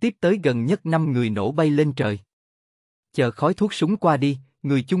 trực tiếp tới gần nhất 5 người nổ bay lên trời. Chờ khói thuốc súng qua đi,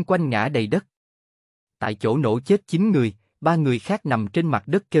 người chung quanh ngã đầy đất. Tại chỗ nổ chết 9 người, 3 người khác nằm trên mặt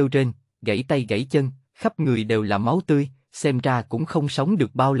đất kêu rên, gãy tay gãy chân, khắp người đều là máu tươi, xem ra cũng không sống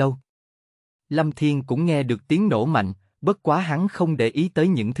được bao lâu. Lâm Thiên cũng nghe được tiếng nổ mạnh, bất quá hắn không để ý tới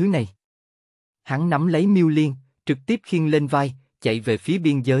những thứ này. Hắn nắm lấy Miêu Liên, trực tiếp khiêng lên vai, chạy về phía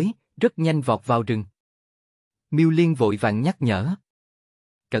biên giới, rất nhanh vọt vào rừng. Miêu Liên vội vàng nhắc nhở.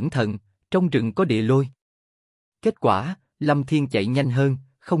 Cẩn thận, trong rừng có địa lôi. Kết quả, Lâm Thiên chạy nhanh hơn,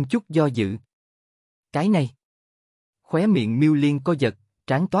 không chút do dự. Cái này. Khóe miệng Miêu Liên co giật,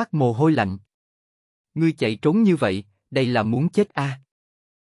 trán toát mồ hôi lạnh. Ngươi chạy trốn như vậy, đây là muốn chết a.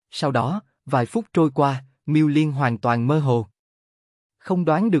 Sau đó, vài phút trôi qua, Miêu Liên hoàn toàn mơ hồ. Không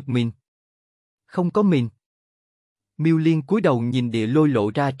đoán được mìn. Không có mìn. Miêu Liên cúi đầu nhìn địa lôi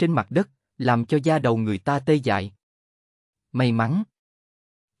lộ ra trên mặt đất, làm cho da đầu người ta tê dại. May mắn.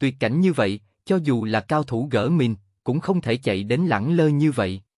 Tuyệt cảnh như vậy, cho dù là cao thủ gỡ mìn, cũng không thể chạy đến lẳng lơ như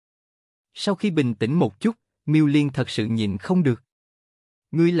vậy. Sau khi bình tĩnh một chút, Miêu Liên thật sự nhịn không được.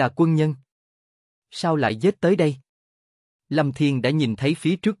 Ngươi là quân nhân. Sao lại giết tới đây? Lâm Thiên đã nhìn thấy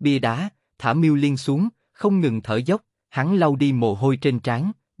phía trước bia đá, thả Miêu Liên xuống, không ngừng thở dốc, hắn lau đi mồ hôi trên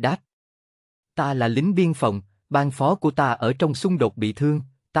trán, đáp. Ta là lính biên phòng, ban phó của ta ở trong xung đột bị thương,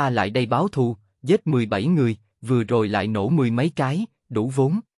 ta lại đây báo thù, giết 17 người, vừa rồi lại nổ 10 mấy cái, đủ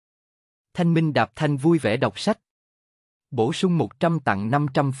vốn. Thanh Minh Đạp Thanh vui vẻ đọc sách. Bổ sung 100 tặng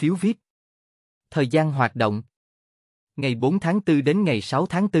 500 phiếu VIP. Thời gian hoạt động. Ngày 4 tháng 4 đến ngày 6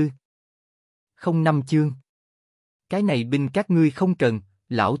 tháng 4. 05 chương. Cái này binh các ngươi không cần,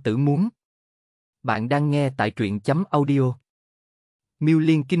 lão tử muốn. Bạn đang nghe tại truyện.audio. Miêu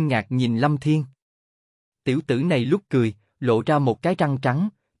Liên kinh ngạc nhìn Lâm Thiên. Tiểu tử này lúc cười, lộ ra một cái răng trắng,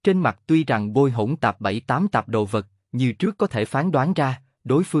 trên mặt tuy rằng bôi hỗn tạp 7-8 tạp đồ vật, như trước có thể phán đoán ra,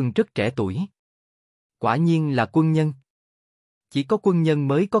 đối phương rất trẻ tuổi. Quả nhiên là quân nhân. Chỉ có quân nhân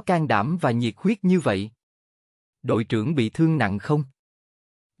mới có can đảm và nhiệt huyết như vậy. Đội trưởng bị thương nặng không?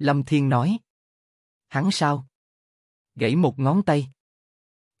 Lâm Thiên nói. Hắn sao? Gãy một ngón tay.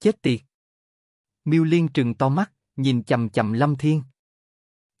 Chết tiệt. Miêu Liên trừng to mắt, nhìn chằm chằm Lâm Thiên.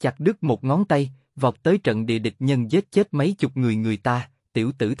 Chặt đứt một ngón tay, vọt tới trận địa địch nhân giết chết mấy chục người người ta,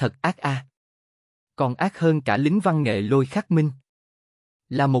 tiểu tử thật ác a. Còn ác hơn cả lính văn nghệ Lôi Khắc Minh.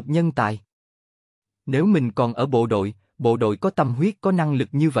 Là một nhân tài. Nếu mình còn ở bộ đội có tâm huyết có năng lực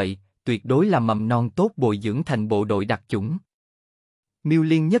như vậy, tuyệt đối là mầm non tốt bồi dưỡng thành bộ đội đặc chủng. Miêu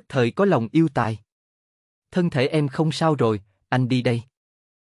Liên nhất thời có lòng yêu tài. Thân thể em không sao rồi, anh đi đây.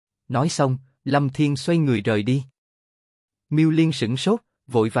 Nói xong, Lâm Thiên xoay người rời đi. Miêu Liên sửng sốt,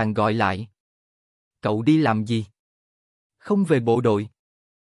 vội vàng gọi lại. cậu đi làm gì? Không về bộ đội.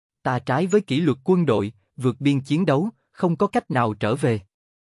 Ta trái với kỷ luật quân đội, vượt biên chiến đấu, không có cách nào trở về.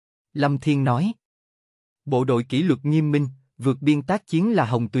 Lâm Thiên nói. Bộ đội kỷ luật nghiêm minh, vượt biên tác chiến là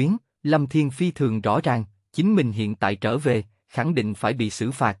hồng tuyến, Lâm Thiên phi thường rõ ràng, chính mình hiện tại trở về, khẳng định phải bị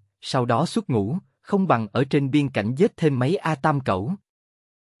xử phạt, sau đó xuất ngũ, không bằng ở trên biên cảnh giết thêm mấy A Tam cẩu.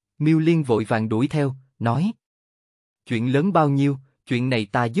 Miêu Liên vội vàng đuổi theo, nói. Chuyện lớn bao nhiêu, chuyện này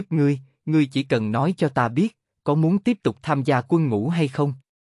ta giúp ngươi, ngươi chỉ cần nói cho ta biết, có muốn tiếp tục tham gia quân ngũ hay không?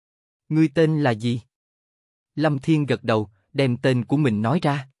 Ngươi tên là gì? Lâm Thiên gật đầu, đem tên của mình nói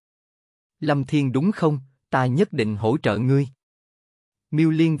ra. Lâm Thiên đúng không, ta nhất định hỗ trợ ngươi. Miêu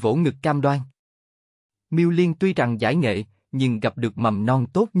Liên vỗ ngực cam đoan. Miêu Liên tuy rằng giải nghệ, nhưng gặp được mầm non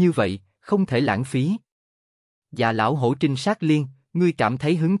tốt như vậy, không thể lãng phí. Dạ lão hổ trinh sát Liên, ngươi cảm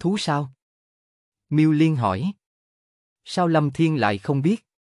thấy hứng thú sao? Miêu Liên hỏi. Sao Lâm Thiên lại không biết?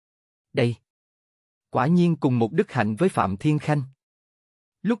 Đây. Quả nhiên cùng một đức hạnh với Phạm Thiên Khanh.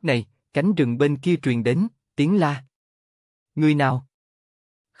 Lúc này, cánh rừng bên kia truyền đến, tiếng la. Người nào?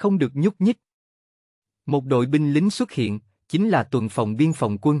 Không được nhúc nhích. Một đội binh lính xuất hiện, chính là tuần phòng biên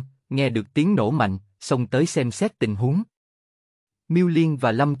phòng quân, nghe được tiếng nổ mạnh, xông tới xem xét tình huống. Miêu Liên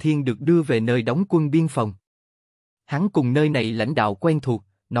và Lâm Thiên được đưa về nơi đóng quân biên phòng. Hắn cùng nơi này lãnh đạo quen thuộc,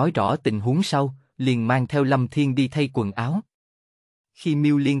 nói rõ tình huống sau, liền mang theo Lâm Thiên đi thay quần áo. Khi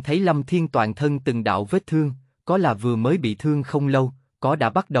Miêu Liên thấy Lâm Thiên toàn thân từng đạo vết thương, có là vừa mới bị thương không lâu, có đã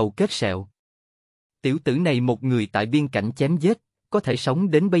bắt đầu kết sẹo. Tiểu tử này một người tại biên cảnh chém giết, có thể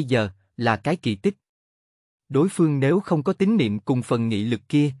sống đến bây giờ, là cái kỳ tích. Đối phương nếu không có tín niệm cùng phần nghị lực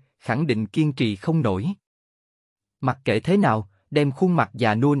kia, khẳng định kiên trì không nổi. Mặc kệ thế nào, đem khuôn mặt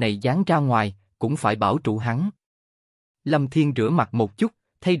già nua này dán ra ngoài, cũng phải bảo trụ hắn. Lâm Thiên rửa mặt một chút,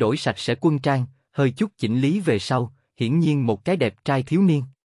 thay đổi sạch sẽ quân trang, hơi chút chỉnh lý về sau, hiển nhiên một cái đẹp trai thiếu niên.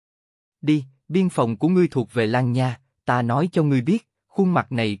 Đi, biên phòng của ngươi thuộc về Lan nha, ta nói cho ngươi biết, khuôn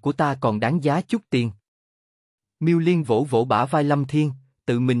mặt này của ta còn đáng giá chút tiền. Miêu Liên vỗ vỗ bả vai Lâm Thiên,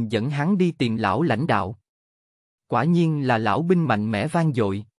 tự mình dẫn hắn đi tìm lão lãnh đạo. Quả nhiên là lão binh mạnh mẽ vang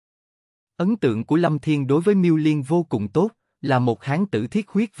dội. Ấn tượng của Lâm Thiên đối với Miêu Liên vô cùng tốt, là một hán tử thiết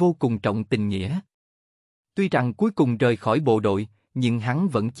huyết vô cùng trọng tình nghĩa. Tuy rằng cuối cùng rời khỏi bộ đội, nhưng hắn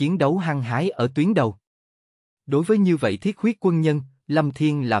vẫn chiến đấu hăng hái ở tuyến đầu. Đối với như vậy thiết huyết quân nhân, Lâm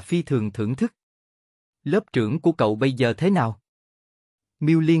Thiên là phi thường thưởng thức. Lớp trưởng của cậu bây giờ thế nào?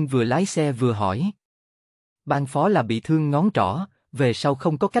 Miêu Liên vừa lái xe vừa hỏi. Ban phó là bị thương ngón trỏ, về sau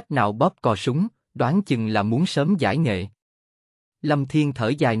không có cách nào bóp cò súng, đoán chừng là muốn sớm giải nghệ. Lâm Thiên thở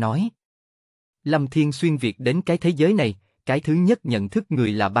dài nói. Lâm Thiên xuyên việt đến cái thế giới này, cái thứ nhất nhận thức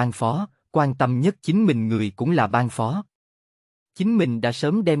người là ban phó, quan tâm nhất chính mình người cũng là ban phó. Chính mình đã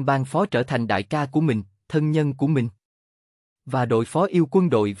sớm đem ban phó trở thành đại ca của mình, thân nhân của mình. Và đội phó yêu quân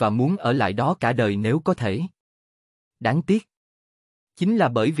đội và muốn ở lại đó cả đời nếu có thể. Đáng tiếc. Chính là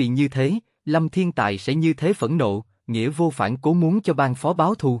bởi vì như thế, Lâm Thiên Tài sẽ như thế phẫn nộ, nghĩa vô phản cố muốn cho ban phó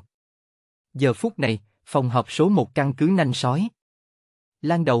báo thù. Giờ phút này, phòng họp số 1 căn cứ Nanh Sói.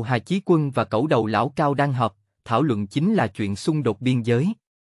 Lan đầu Hà Chí Quân và cẩu đầu Lão Cao đang họp, thảo luận chính là chuyện xung đột biên giới.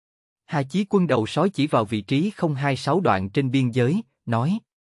 Hà Chí Quân đầu sói chỉ vào vị trí 026 đoạn trên biên giới, nói.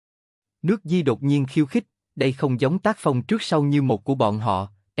 Nước Di đột nhiên khiêu khích, đây không giống tác phong trước sau như một của bọn họ,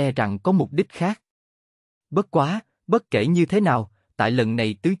 e rằng có mục đích khác. Bất quá, bất kể như thế nào, tại lần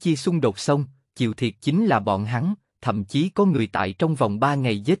này tứ chi xung đột xong, chịu thiệt chính là bọn hắn, thậm chí có người tại trong vòng 3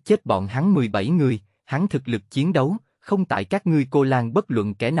 ngày giết chết bọn hắn 17 người, hắn thực lực chiến đấu, không tại các ngươi Cô Lan bất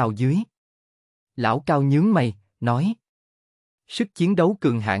luận kẻ nào dưới. Lão Cao nhướng mày, nói. Sức chiến đấu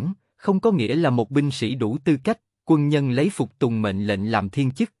cường hãn, không có nghĩa là một binh sĩ đủ tư cách, quân nhân lấy phục tùng mệnh lệnh làm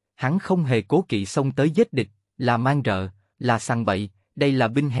thiên chức, hắn không hề cố kỵ xông tới giết địch, là man rợ, là sằng bậy, đây là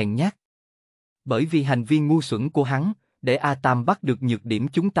binh hèn nhát. Bởi vì hành vi ngu xuẩn của hắn, để A Tam bắt được nhược điểm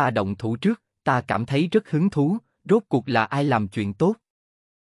chúng ta động thủ trước, ta cảm thấy rất hứng thú, rốt cuộc là ai làm chuyện tốt.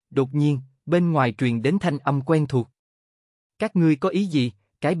 Đột nhiên, bên ngoài truyền đến thanh âm quen thuộc. Các ngươi có ý gì,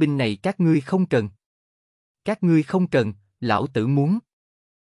 cái binh này các ngươi không cần. Các ngươi không cần, lão tử muốn.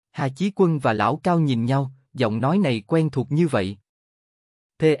 Hà Chí Quân và Lão Cao nhìn nhau, giọng nói này quen thuộc như vậy.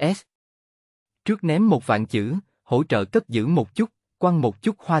 PS. Trước ném 1 vạn chữ, hỗ trợ cất giữ một chút, quăng một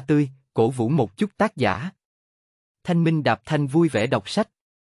chút hoa tươi, cổ vũ một chút tác giả. Thanh Minh Đạp Thanh vui vẻ đọc sách.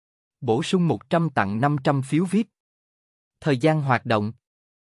 Bổ sung 100 tặng 500 phiếu VIP. Thời gian hoạt động.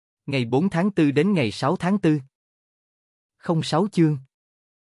 Ngày 4 tháng 4 đến ngày 6 tháng 4. 06 chương.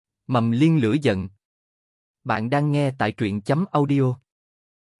 Mầm liên lửa giận. Bạn đang nghe tại truyện.audio.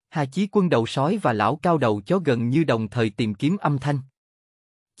 Hà Chí Quân đầu sói và Lão Cao đầu chó gần như đồng thời tìm kiếm âm thanh.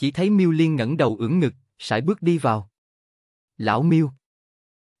 Chỉ thấy Miêu Liên ngẩng đầu ưỡn ngực, sải bước đi vào. Lão Miêu.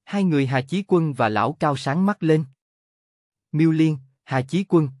 Hai người Hà Chí Quân và Lão Cao sáng mắt lên. Miêu Liên, Hà Chí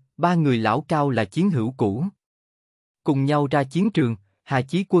Quân, ba người Lão Cao là chiến hữu cũ. Cùng nhau ra chiến trường, Hà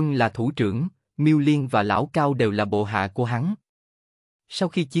Chí Quân là thủ trưởng, Miêu Liên và Lão Cao đều là bộ hạ của hắn. Sau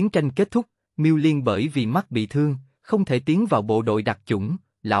khi chiến tranh kết thúc, Miêu Liên bởi vì mắt bị thương, không thể tiến vào bộ đội đặc chủng,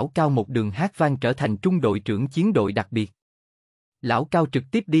 Lão Cao một đường hát vang trở thành trung đội trưởng chiến đội đặc biệt. Lão Cao trực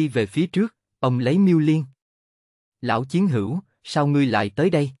tiếp đi về phía trước, ông lấy Miêu Liên. Lão chiến hữu, sao ngươi lại tới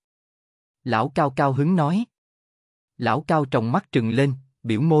đây? Lão Cao cao hứng nói. Lão Cao tròng mắt trừng lên,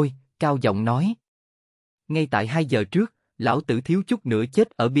 biểu môi, cao giọng nói. Ngay tại 2 giờ trước, lão tử thiếu chút nữa chết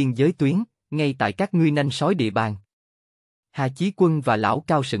ở biên giới tuyến, ngay tại các ngươi nanh sói địa bàn. Hà Chí Quân và Lão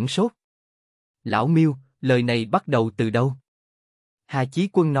Cao sửng sốt. Lão Miêu, lời này bắt đầu từ đâu? Hà Chí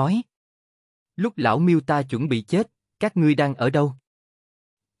Quân nói. Lúc lão Miêu ta chuẩn bị chết, các ngươi đang ở đâu?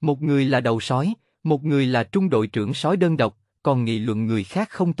 Một người là đầu sói, một người là trung đội trưởng sói đơn độc, còn nghị luận người khác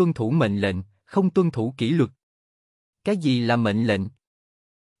không tuân thủ mệnh lệnh, không tuân thủ kỷ luật. Cái gì là mệnh lệnh?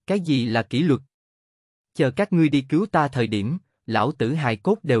 Cái gì là kỷ luật? Chờ các ngươi đi cứu ta thời điểm, lão tử hài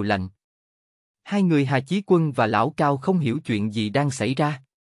cốt đều lạnh. Hai người Hà Chí Quân và Lão Cao không hiểu chuyện gì đang xảy ra.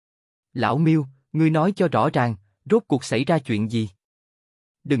 Lão Miêu, ngươi nói cho rõ ràng, rốt cuộc xảy ra chuyện gì?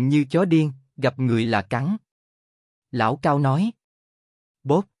 Đừng như chó điên, gặp người là cắn. Lão Cao nói.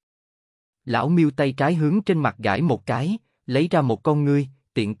 Bốp. Lão Miêu tay trái hướng trên mặt gãi một cái, lấy ra một con ngươi,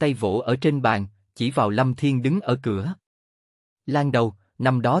 tiện tay vỗ ở trên bàn, chỉ vào Lâm Thiên đứng ở cửa. Lan đầu,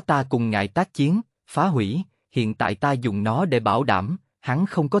 năm đó ta cùng ngài tác chiến, phá hủy, hiện tại ta dùng nó để bảo đảm, hắn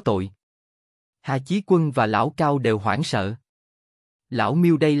không có tội. Hà Chí Quân và Lão Cao đều hoảng sợ. Lão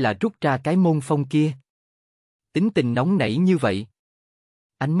Miêu đây là rút ra cái môn phong kia. Tính tình nóng nảy như vậy.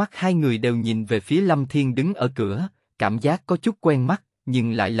 Ánh mắt hai người đều nhìn về phía Lâm Thiên đứng ở cửa, cảm giác có chút quen mắt,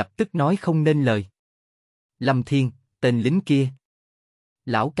 nhưng lại lập tức nói không nên lời. Lâm Thiên, tên lính kia.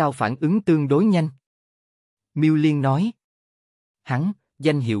 Lão Cao phản ứng tương đối nhanh. Miêu Liên nói. Hắn,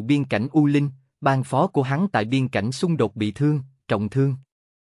 danh hiệu biên cảnh U Linh, ban phó của hắn tại biên cảnh xung đột bị thương, trọng thương.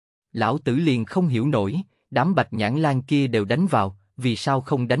 Lão tử liền không hiểu nổi, đám bạch nhãn lan kia đều đánh vào, vì sao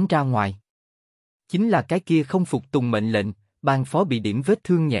không đánh ra ngoài? Chính là cái kia không phục tùng mệnh lệnh, ban phó bị điểm vết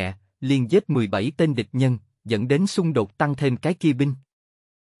thương nhẹ, liền giết 17 tên địch nhân, dẫn đến xung đột tăng thêm cái kia binh.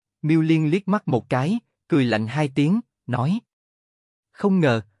 Miêu Liên liếc mắt một cái, cười lạnh 2 tiếng, nói. Không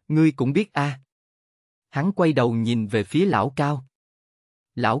ngờ, ngươi cũng biết a. Hắn quay đầu nhìn về phía Lão Cao.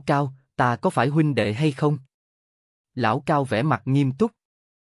 Lão Cao, ta có phải huynh đệ hay không? Lão Cao vẻ mặt nghiêm túc.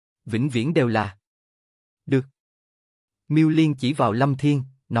 Vĩnh viễn đều là. Được. Miêu Liên chỉ vào Lâm Thiên,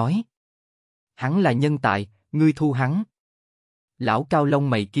 nói. Hắn là nhân tài, ngươi thu hắn. Lão Cao lông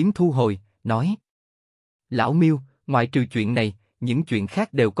mày kiếm thu hồi, nói. Lão Miêu, ngoại trừ chuyện này, những chuyện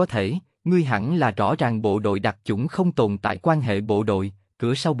khác đều có thể, ngươi hẳn là rõ ràng bộ đội đặc chủng không tồn tại quan hệ bộ đội,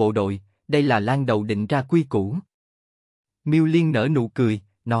 cửa sau bộ đội, đây là Lan đầu định ra quy củ. Miêu Liên nở nụ cười,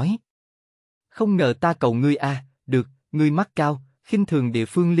 nói. Không ngờ ta cầu ngươi a, được, ngươi mắt cao, khinh thường địa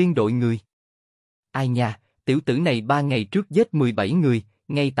phương liên đội người. Ai nha, tiểu tử này 3 ngày trước giết 17 người,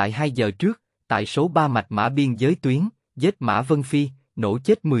 ngay tại 2 giờ trước, tại số 3 mạch mã biên giới tuyến, giết Mã Vân Phi, nổ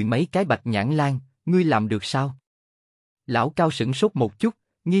chết 10 mấy cái bạch nhãn lan, ngươi làm được sao? Lão Cao sửng sốt một chút,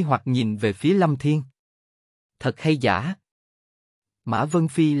 nghi hoặc nhìn về phía Lâm Thiên. Thật hay giả? Mã Vân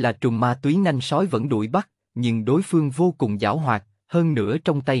Phi là trùm ma túy nanh sói vẫn đuổi bắt, nhưng đối phương vô cùng giảo hoạt, hơn nữa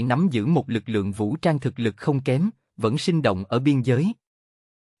trong tay nắm giữ một lực lượng vũ trang thực lực không kém, vẫn sinh động ở biên giới.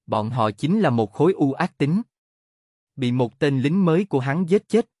 Bọn họ chính là một khối u ác tính. Bị một tên lính mới của hắn giết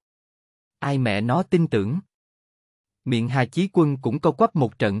chết. Ai mẹ nó tin tưởng? Miệng Hà Chí Quân cũng co quắp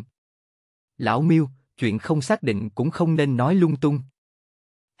một trận. Lão Miêu, chuyện không xác định cũng không nên nói lung tung.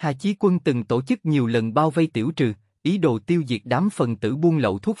 Hà Chí Quân từng tổ chức nhiều lần bao vây tiểu trừ, ý đồ tiêu diệt đám phần tử buôn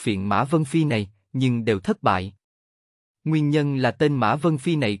lậu thuốc phiện Mã Vân Phi này, nhưng đều thất bại. Nguyên nhân là tên Mã Vân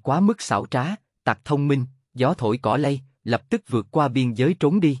Phi này quá mức xảo trá, tặc thông minh, gió thổi cỏ lay, lập tức vượt qua biên giới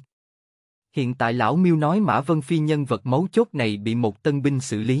trốn đi. Hiện tại lão Miêu nói Mã Vân Phi nhân vật mấu chốt này bị một tân binh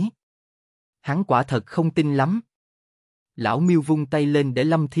xử lý. Hắn quả thật không tin lắm. Lão Miêu vung tay lên để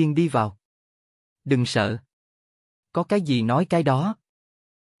Lâm Thiên đi vào. Đừng sợ. Có cái gì nói cái đó.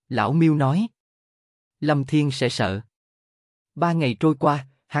 Lão Miêu nói. Lâm Thiên sẽ sợ. 3 ngày trôi qua,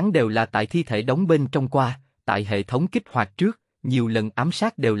 hắn đều là tại thi thể đóng bên trong qua, tại hệ thống kích hoạt trước, nhiều lần ám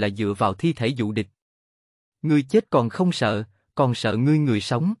sát đều là dựa vào thi thể dụ địch. Ngươi chết còn không sợ, còn sợ ngươi người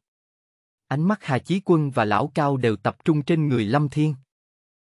sống. Ánh mắt Hà Chí Quân và Lão Cao đều tập trung trên người Lâm Thiên.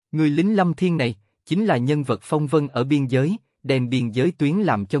 Người lính Lâm Thiên này, chính là nhân vật phong vân ở biên giới, đem biên giới tuyến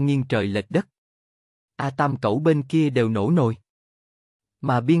làm cho nghiêng trời lệch đất. A Tam Cẩu bên kia đều nổ nồi.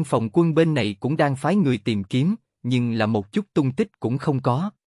 Mà biên phòng quân bên này cũng đang phái người tìm kiếm, nhưng là một chút tung tích cũng không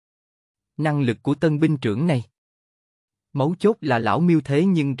có. Năng lực của tân binh trưởng này. Mấu chốt là lão Miêu thế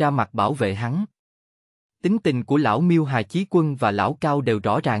nhưng ra mặt bảo vệ hắn. Tính tình của lão Miêu Hà Chí Quân và lão Cao đều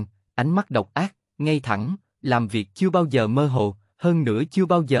rõ ràng, ánh mắt độc ác, ngay thẳng, làm việc chưa bao giờ mơ hồ, hơn nữa chưa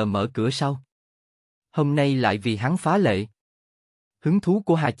bao giờ mở cửa sau. Hôm nay lại vì hắn phá lệ. Hứng thú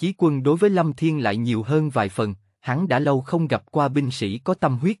của Hà Chí Quân đối với Lâm Thiên lại nhiều hơn vài phần, hắn đã lâu không gặp qua binh sĩ có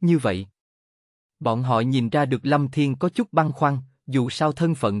tâm huyết như vậy. Bọn họ nhìn ra được Lâm Thiên có chút băn khoăn, dù sao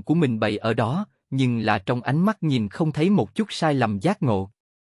thân phận của mình bày ở đó, nhưng là trong ánh mắt nhìn không thấy một chút sai lầm giác ngộ.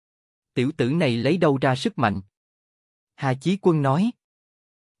 Tiểu tử này lấy đâu ra sức mạnh? Hà Chí Quân nói.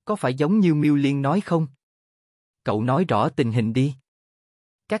 Có phải giống như Miêu Liên nói không? Cậu nói rõ tình hình đi.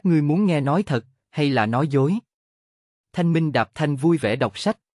 Các ngươi muốn nghe nói thật, hay là nói dối? Thanh Minh Đạp Thanh vui vẻ đọc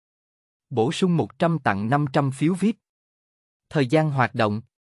sách. Bổ sung 100 tặng 500 phiếu VIP. Thời gian hoạt động.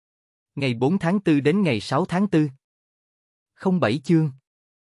 Ngày 4 tháng 4 đến ngày 6 tháng 4. 07 chương.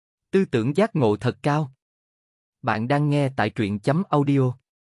 Tư tưởng giác ngộ thật cao. Bạn đang nghe tại truyện.audio.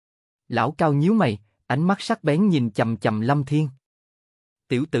 Lão Cao nhíu mày, ánh mắt sắc bén nhìn chằm chằm Lâm Thiên.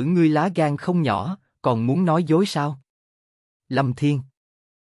 Tiểu tử ngươi lá gan không nhỏ, còn muốn nói dối sao? Lâm Thiên.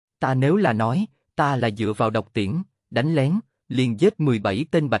 Ta nếu là nói, ta là dựa vào độc tiễn, đánh lén, liền giết 17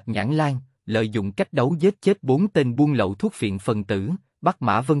 tên Bạch Nhãn Lang, lợi dụng cách đấu giết chết 4 tên buôn lậu thuốc phiện phần tử, bắt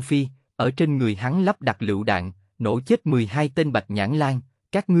Mã Vân Phi, ở trên người hắn lắp đặt lựu đạn, nổ chết 12 tên Bạch Nhãn Lang,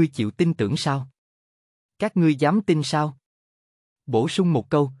 các ngươi chịu tin tưởng sao? Các ngươi dám tin sao? Bổ sung một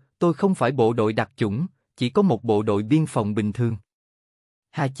câu, tôi không phải bộ đội đặc chủng, chỉ có một bộ đội biên phòng bình thường.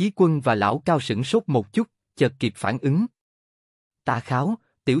 Hà Chí Quân và lão Cao sửng sốt một chút, chợt kịp phản ứng. Tà kháo,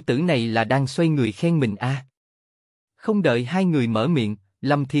 tiểu tử này là đang xoay người khen mình à? Không đợi hai người mở miệng,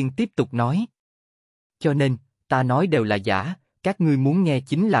 Lâm Thiên tiếp tục nói. Cho nên, ta nói đều là giả, các ngươi muốn nghe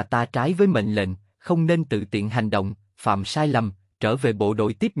chính là ta trái với mệnh lệnh, không nên tự tiện hành động, phạm sai lầm, trở về bộ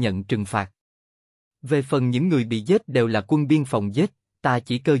đội tiếp nhận trừng phạt. Về phần những người bị giết đều là quân biên phòng giết, ta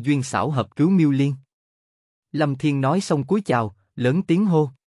chỉ cơ duyên xảo hợp cứu Miêu Liên. Lâm Thiên nói xong cúi chào, lớn tiếng hô.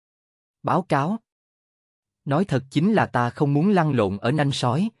 Báo cáo. Nói thật chính là ta không muốn lăn lộn ở nanh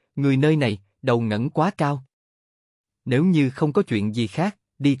sói, người nơi này, đầu ngẩng quá cao. Nếu như không có chuyện gì khác,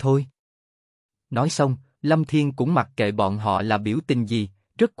 đi thôi. Nói xong, Lâm Thiên cũng mặc kệ bọn họ là biểu tình gì,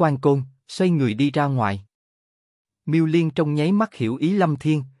 rất quan côn, xoay người đi ra ngoài. Miêu Liên trong nháy mắt hiểu ý Lâm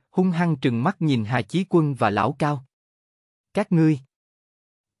Thiên, hung hăng trừng mắt nhìn Hà Chí Quân và lão Cao. Các ngươi,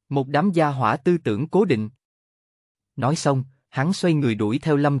 một đám gia hỏa tư tưởng cố định. Nói xong, hắn xoay người đuổi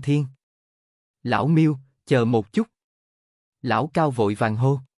theo Lâm Thiên. Lão Miêu, chờ một chút. Lão Cao vội vàng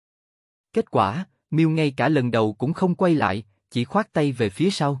hô. Kết quả, Miêu ngay cả lần đầu cũng không quay lại, chỉ khoát tay về phía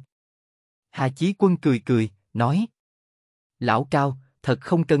sau. Hà Chí Quân cười cười, nói. Lão Cao, thật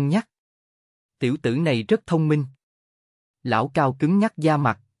không cân nhắc. Tiểu tử này rất thông minh. Lão Cao cứng nhắc da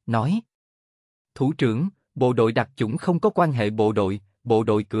mặt, nói. Thủ trưởng, bộ đội đặc chủng không có quan hệ bộ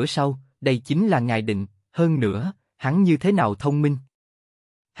đội cửa sau, đây chính là ngài định, hơn nữa, hắn như thế nào thông minh?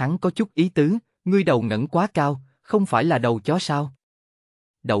 Hắn có chút ý tứ, ngươi đầu ngẩng quá cao, không phải là đầu chó sao?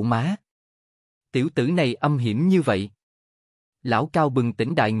 Đậu má. Tiểu tử này âm hiểm như vậy. Lão Cao bừng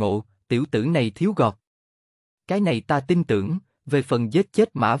tỉnh đại ngộ, tiểu tử này thiếu gọt. Cái này ta tin tưởng, về phần giết chết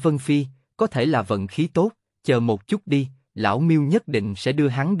Mã Vân Phi, có thể là vận khí tốt, chờ một chút đi, lão Miêu nhất định sẽ đưa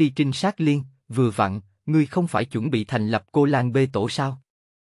hắn đi trinh sát liên, vừa vặn, ngươi không phải chuẩn bị thành lập cô Lan Bê Tổ sao?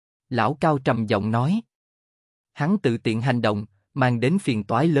 Lão Cao trầm giọng nói. Hắn tự tiện hành động, mang đến phiền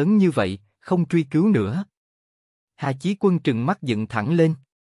toái lớn như vậy, không truy cứu nữa. Hà Chí Quân trừng mắt dựng thẳng lên.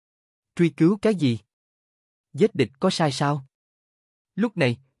 Truy cứu cái gì? Giết địch có sai sao? Lúc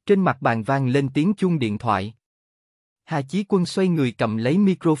này, trên mặt bàn vang lên tiếng chuông điện thoại. Hà Chí Quân xoay người cầm lấy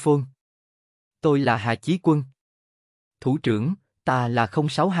microphone. Tôi là Hà Chí Quân. Thủ trưởng, ta là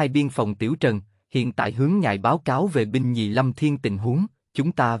 062 biên phòng Tiểu Trần, hiện tại hướng ngài báo cáo về binh nhì Lâm Thiên tình huống.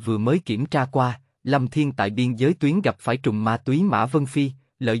 Chúng ta vừa mới kiểm tra qua, Lâm Thiên tại biên giới tuyến gặp phải trùm ma túy Mã Vân Phi,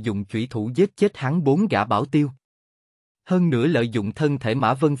 lợi dụng chủy thủ giết chết hắn 4 gã bảo tiêu. Hơn nữa lợi dụng thân thể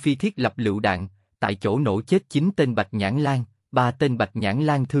Mã Vân Phi thiết lập lựu đạn, tại chỗ nổ chết 9 tên Bạch Nhãn Lang, 3 tên Bạch Nhãn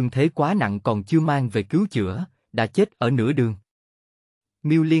Lang thương thế quá nặng còn chưa mang về cứu chữa, đã chết ở nửa đường.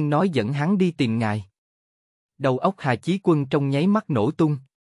 Miêu Liên nói dẫn hắn đi tìm ngài. Đầu óc Hà Chí Quân trong nháy mắt nổ tung.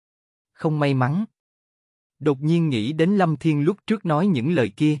 Không may mắn. Đột nhiên nghĩ đến Lâm Thiên lúc trước nói những lời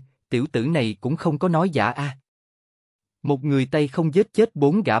kia, tiểu tử này cũng không có nói giả a. Một người Tây không giết chết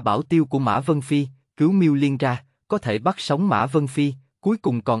 4 gã bảo tiêu của Mã Vân Phi, cứu Miêu Liên ra, có thể bắt sống Mã Vân Phi, cuối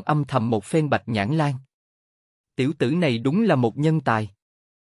cùng còn âm thầm một phen Bạch Nhãn Lang. Tiểu tử này đúng là một nhân tài.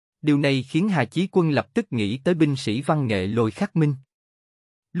 Điều này khiến Hà Chí Quân lập tức nghĩ tới binh sĩ văn nghệ Lôi Khắc Minh.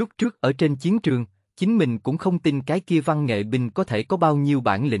 Lúc trước ở trên chiến trường, chính mình cũng không tin cái kia văn nghệ binh có thể có bao nhiêu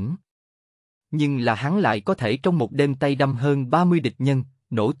bản lĩnh. Nhưng là hắn lại có thể trong một đêm tay đâm hơn 30 địch nhân,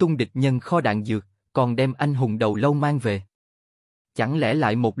 nổ tung địch nhân kho đạn dược, còn đem anh hùng đầu lâu mang về. Chẳng lẽ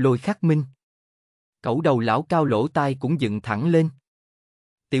lại một lôi khắc minh? Cẩu đầu lão cao lỗ tai cũng dựng thẳng lên.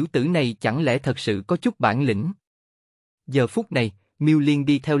 Tiểu tử này chẳng lẽ thật sự có chút bản lĩnh? Giờ phút này, Miêu Liên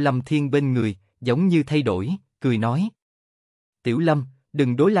đi theo Lâm Thiên bên người, giống như thay đổi, cười nói. Tiểu Lâm,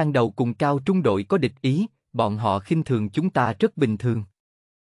 đừng đối Lan Đầu cùng Cao Trung đội có địch ý, bọn họ khinh thường chúng ta rất bình thường.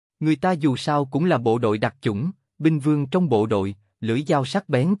 Người ta dù sao cũng là bộ đội đặc chủng, binh vương trong bộ đội, lưỡi dao sắc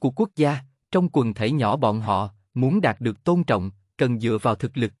bén của quốc gia, trong quần thể nhỏ bọn họ, muốn đạt được tôn trọng, cần dựa vào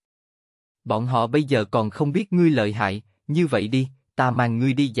thực lực. Bọn họ bây giờ còn không biết ngươi lợi hại, như vậy đi, ta mang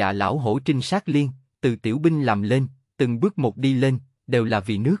ngươi đi Dạ lão hổ trinh sát liên, từ tiểu binh làm lên, từng bước một đi lên, đều là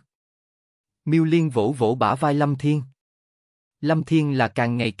vì nước. Miêu Liên vỗ vỗ bả vai Lâm Thiên. Lâm Thiên là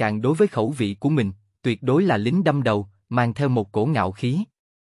càng ngày càng đối với khẩu vị của mình, tuyệt đối là lính đâm đầu, mang theo một cổ ngạo khí.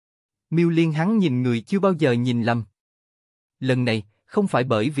 Miêu Liên hắn nhìn người chưa bao giờ nhìn lầm. Lần này, không phải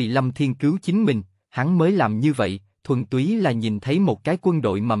bởi vì Lâm Thiên cứu chính mình, hắn mới làm như vậy, thuần túy là nhìn thấy một cái quân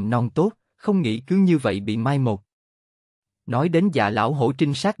đội mầm non tốt, không nghĩ cứ như vậy bị mai một. Nói đến Dạ lão hổ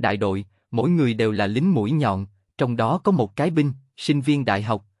trinh sát đại đội, mỗi người đều là lính mũi nhọn, trong đó có một cái binh, sinh viên đại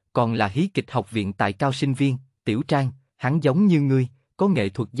học, còn là hí kịch học viện tài cao sinh viên, Tiểu Trang, hắn giống như ngươi, có nghệ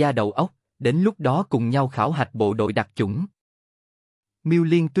thuật gia đầu óc, đến lúc đó cùng nhau khảo hạch bộ đội đặc chủng. Miêu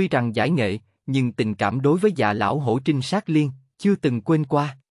Liên tuy rằng giải nghệ, nhưng tình cảm đối với Dạ lão hổ trinh sát liên, chưa từng quên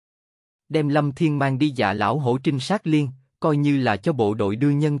qua. Đem Lâm Thiên mang đi Dạ lão hổ trinh sát liên, coi như là cho bộ đội đưa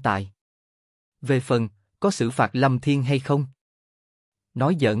nhân tài. Về phần, có xử phạt Lâm Thiên hay không?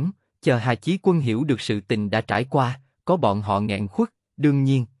 Nói giỡn, chờ Hà Chí Quân hiểu được sự tình đã trải qua, có bọn họ nghẹn khuất, đương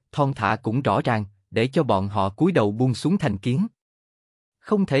nhiên, thon thả cũng rõ ràng, để cho bọn họ cúi đầu buông xuống thành kiến.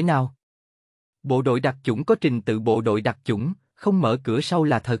 Không thể nào. Bộ đội đặc chủng có trình tự bộ đội đặc chủng, không mở cửa sau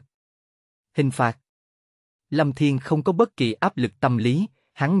là thật. Hình phạt. Lâm Thiên không có bất kỳ áp lực tâm lý,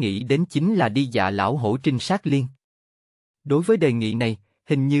 hắn nghĩ đến chính là đi Dạ lão hổ trinh sát liên. Đối với đề nghị này,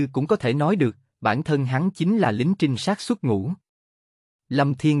 hình như cũng có thể nói được, bản thân hắn chính là lính trinh sát xuất ngũ.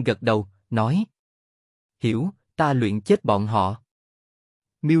 Lâm Thiên gật đầu, nói. Hiểu, ta luyện chết bọn họ.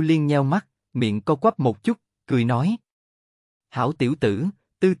 Miêu Liên nheo mắt, miệng co quắp một chút, cười nói. Hảo tiểu tử,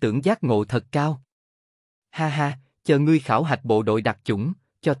 tư tưởng giác ngộ thật cao. Ha ha, chờ ngươi khảo hạch bộ đội đặc chủng,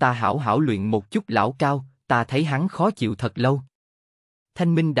 cho ta hảo hảo luyện một chút lão cao, ta thấy hắn khó chịu thật lâu.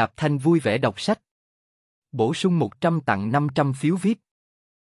 Thanh Minh Đạp Thanh vui vẻ đọc sách. Bổ sung 100 tặng 500 phiếu VIP.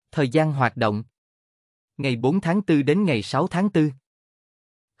 Thời gian hoạt động. Ngày 4 tháng 4 đến ngày 6 tháng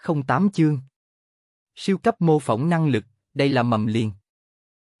 4. 08 chương. Siêu cấp mô phỏng năng lực, đây là mầm liền.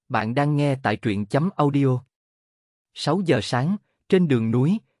 Bạn đang nghe tại truyện.audio. 6 giờ sáng, trên đường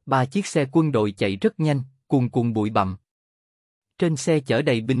núi, 3 chiếc xe quân đội chạy rất nhanh, cuồn cuộn bụi bặm. Trên xe chở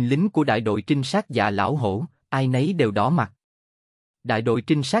đầy binh lính của đại đội trinh sát Dạ lão hổ, ai nấy đều đỏ mặt. Đại đội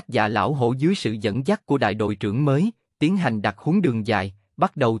trinh sát Dạ lão hổ dưới sự dẫn dắt của đại đội trưởng mới, tiến hành đặc huấn đường dài,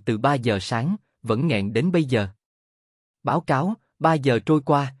 bắt đầu từ 3 giờ sáng, vẫn nghẹn đến bây giờ. Báo cáo, 3 giờ trôi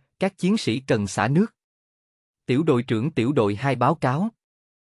qua, các chiến sĩ cần xả nước. Tiểu đội trưởng tiểu đội 2 báo cáo.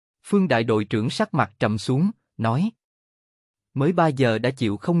 Phương đại đội trưởng sắc mặt trầm xuống, nói. Mới 3 giờ đã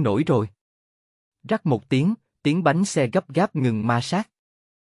chịu không nổi rồi. Rắc một tiếng, tiếng bánh xe gấp gáp ngừng ma sát.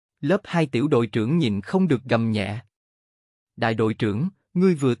 Lớp 2 tiểu đội trưởng nhìn không được gầm nhẹ. Đại đội trưởng,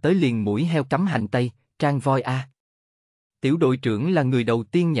 ngươi vừa tới liền mũi heo cắm hành tây, trang voi a. Tiểu đội trưởng là người đầu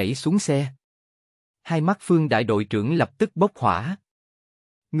tiên nhảy xuống xe. Hai mắt Phương đại đội trưởng lập tức bốc hỏa.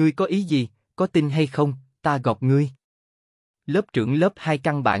 Ngươi có ý gì, có tin hay không, ta gọt ngươi. Lớp trưởng lớp 2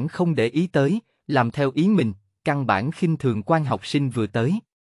 căn bản không để ý tới, làm theo ý mình, căn bản khinh thường Quan học sinh vừa tới.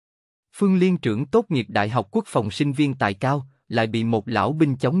 Phương liên trưởng tốt nghiệp đại học quốc phòng sinh viên tài cao, lại bị một lão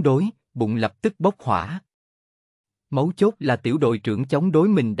binh chống đối, bụng lập tức bốc hỏa. Mấu chốt là tiểu đội trưởng chống đối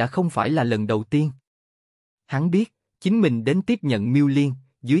mình đã không phải là lần đầu tiên. Hắn biết, chính mình đến tiếp nhận Miêu Liên,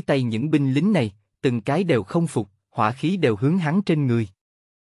 dưới tay những binh lính này, từng cái đều không phục, hỏa khí đều hướng hắn trên người.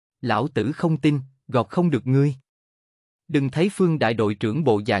 Lão tử không tin, gọt không được ngươi. Đừng thấy Phương đại đội trưởng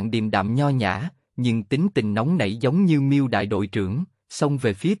bộ dạng điềm đạm nho nhã, nhưng tính tình nóng nảy giống như Miêu đại đội trưởng, xông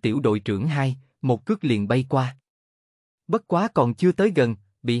về phía tiểu đội trưởng 2, một cước liền bay qua. Bất quá còn chưa tới gần,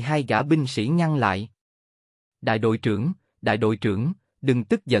 bị hai gã binh sĩ ngăn lại. Đại đội trưởng, đừng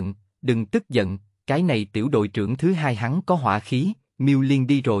tức giận, đừng tức giận, cái này tiểu đội trưởng thứ 2 hắn có hỏa khí, Miêu Liên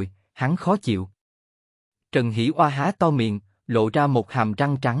đi rồi, hắn khó chịu. Trần Hỷ Oa há to miệng, lộ ra một hàm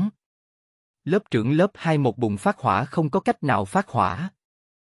răng trắng. Lớp trưởng lớp 2 một bụng phát hỏa không có cách nào phát hỏa.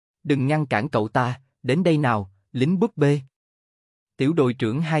 Đừng ngăn cản cậu ta, đến đây nào, lính búp bê. Tiểu đội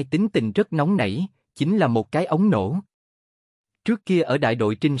trưởng 2 tính tình rất nóng nảy, chính là một cái ống nổ. Trước kia ở đại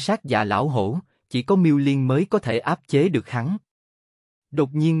đội trinh sát Dạ Lão Hổ, chỉ có Miêu Liên mới có thể áp chế được hắn.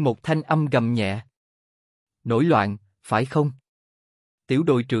 Đột nhiên một thanh âm gầm nhẹ. Nổi loạn, phải không? Tiểu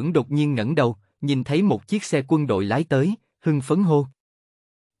đội trưởng đột nhiên ngẩng đầu, nhìn thấy một chiếc xe quân đội lái tới, hưng phấn hô.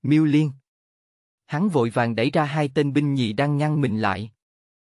 Miêu Liên. Hắn vội vàng đẩy ra hai tên binh nhì đang ngăn mình lại.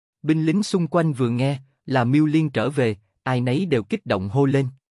 Binh lính xung quanh vừa nghe là Miêu Liên trở về, ai nấy đều kích động hô lên.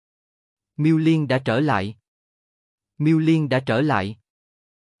 Miêu Liên đã trở lại. Miêu Liên đã trở lại.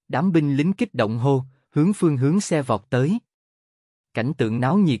 Đám binh lính kích động hô, hướng phương hướng xe vọt tới. Cảnh tượng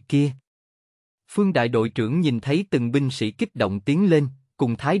náo nhiệt kia. Phương đại đội trưởng nhìn thấy từng binh sĩ kích động tiến lên,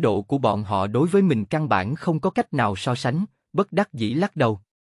 cùng thái độ của bọn họ đối với mình căn bản không có cách nào so sánh, bất đắc dĩ lắc đầu.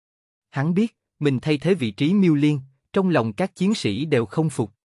 Hắn biết, mình thay thế vị trí Miêu Liên, trong lòng các chiến sĩ đều không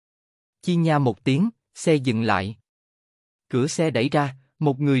phục. Chi nha một tiếng, xe dừng lại. Cửa xe đẩy ra,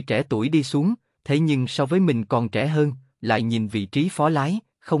 một người trẻ tuổi đi xuống, thế nhưng so với mình còn trẻ hơn, lại nhìn vị trí phó lái,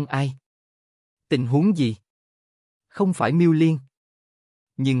 không ai. Tình huống gì? Không phải Miêu Liên.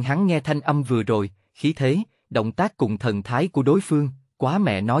 Nhưng hắn nghe thanh âm vừa rồi, khí thế, động tác cùng thần thái của đối phương, quá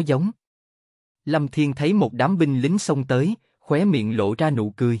mẹ nó giống. Lâm Thiên thấy một đám binh lính xông tới, khóe miệng lộ ra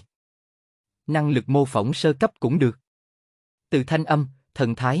nụ cười. Năng lực mô phỏng sơ cấp cũng được. Từ thanh âm,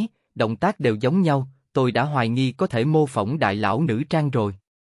 thần thái, động tác đều giống nhau, tôi đã hoài nghi có thể mô phỏng đại lão nữ trang rồi.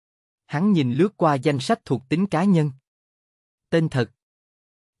 Hắn nhìn lướt qua danh sách thuộc tính cá nhân. Tên thật.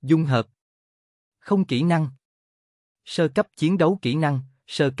 Dung hợp. Không kỹ năng. Sơ cấp chiến đấu kỹ năng,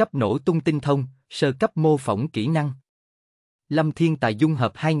 sơ cấp nổ tung tinh thông, sơ cấp mô phỏng kỹ năng. Lâm Thiên tài dung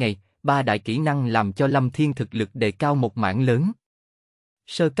hợp 2 ngày, 3 đại kỹ năng làm cho Lâm Thiên thực lực đề cao một mảng lớn.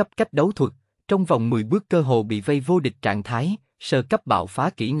 Sơ cấp cách đấu thuật, trong vòng 10 bước cơ hồ bị vây vô địch trạng thái, sơ cấp bạo phá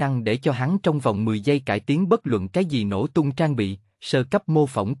kỹ năng để cho hắn trong vòng 10 giây cải tiến bất luận cái gì nổ tung trang bị, sơ cấp mô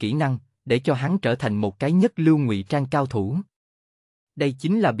phỏng kỹ năng, để cho hắn trở thành một cái nhất lưu ngụy trang cao thủ. Đây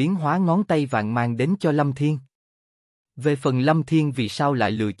chính là biến hóa ngón tay vàng mang đến cho Lâm Thiên. Về phần Lâm Thiên vì sao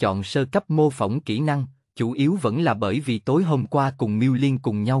lại lựa chọn sơ cấp mô phỏng kỹ năng, chủ yếu vẫn là bởi vì tối hôm qua cùng Miêu Liên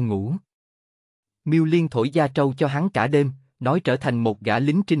cùng nhau ngủ. Miêu Liên thổi da trâu cho hắn cả đêm, nói trở thành một gã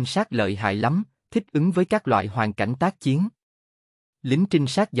lính trinh sát lợi hại lắm, thích ứng với các loại hoàn cảnh tác chiến. Lính trinh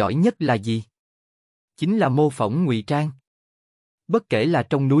sát giỏi nhất là gì? Chính là mô phỏng ngụy trang. Bất kể là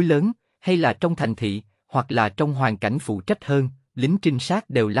trong núi lớn, hay là trong thành thị, hoặc là trong hoàn cảnh phụ trách hơn, lính trinh sát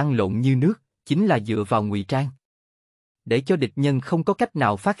đều lăn lộn như nước, chính là dựa vào ngụy trang. Để cho địch nhân không có cách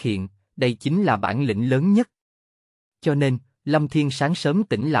nào phát hiện, đây chính là bản lĩnh lớn nhất. Cho nên, Lâm Thiên sáng sớm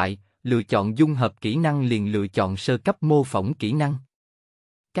tỉnh lại, lựa chọn dung hợp kỹ năng liền lựa chọn sơ cấp mô phỏng kỹ năng.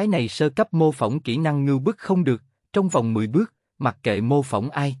 Cái này sơ cấp mô phỏng kỹ năng ngưu bức không được, trong vòng 10 bước, mặc kệ mô phỏng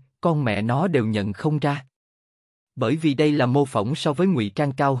ai, con mẹ nó đều nhận không ra. Bởi vì đây là mô phỏng so với ngụy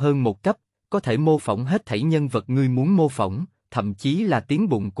trang cao hơn một cấp, có thể mô phỏng hết thảy nhân vật ngươi muốn mô phỏng, thậm chí là tiếng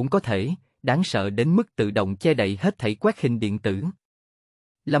bụng cũng có thể, đáng sợ đến mức tự động che đậy hết thảy quét hình điện tử.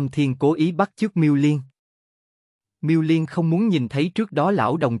 Lâm Thiên cố ý bắt chước Miêu Liên. Miêu Liên không muốn nhìn thấy trước đó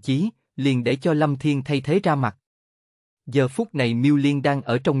lão đồng chí, liền để cho Lâm Thiên thay thế ra mặt. Giờ phút này Miêu Liên đang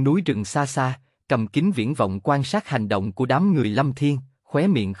ở trong núi rừng xa xa, cầm kính viễn vọng quan sát hành động của đám người Lâm Thiên, khóe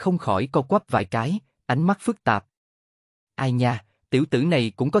miệng không khỏi co quắp vài cái, ánh mắt phức tạp. Ai nha, tiểu tử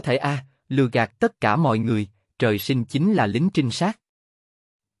này cũng có thể lừa gạt tất cả mọi người, trời sinh chính là lính trinh sát.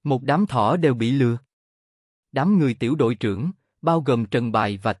 Một đám thỏ đều bị lừa. Đám người tiểu đội trưởng, bao gồm Trần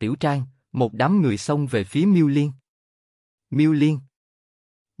Bài và Tiểu Trang, một đám người xông về phía Miêu Liên. Miêu Liên!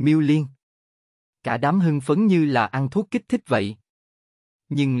 Miêu Liên! Cả đám hưng phấn như là ăn thuốc kích thích vậy.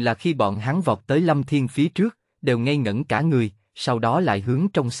 Nhưng là khi bọn hắn vọt tới Lâm Thiên phía trước, đều ngây ngẩn cả người, sau đó lại hướng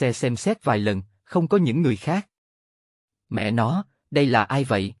trong xe xem xét vài lần, không có những người khác. Mẹ nó, đây là ai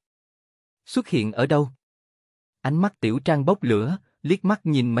vậy? Xuất hiện ở đâu? Ánh mắt Tiểu Trang bốc lửa, liếc mắt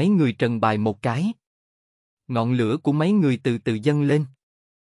nhìn mấy người Trần Bài một cái. Ngọn lửa của mấy người từ từ dâng lên.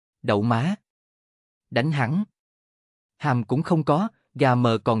 Đậu má! Đánh hắn! Hàm cũng không có, gà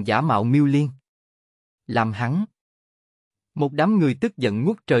mờ còn giả mạo Miêu Liên. Làm hắn! Một đám người tức giận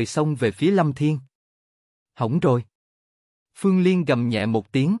ngút trời xông về phía Lâm Thiên. Hỏng rồi! Phương Liên gầm nhẹ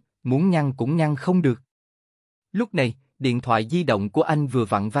một tiếng, muốn ngăn cũng ngăn không được. Lúc này, điện thoại di động của anh vừa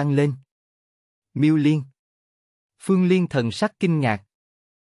vặn vang lên. Miêu Liên! Phương Liên thần sắc kinh ngạc.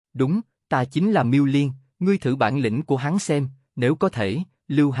 Đúng, ta chính là Miêu Liên, ngươi thử bản lĩnh của hắn xem, nếu có thể,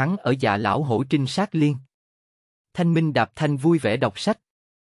 lưu hắn ở Dạ Lão Hổ trinh sát liên. Thanh Minh Đạp Thanh vui vẻ đọc sách.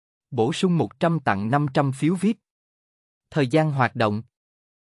 Bổ sung 100 tặng 500 phiếu VIP. Thời gian hoạt động.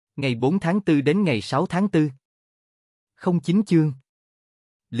 Ngày 4 tháng 4 đến ngày 6 tháng 4. 09 chương.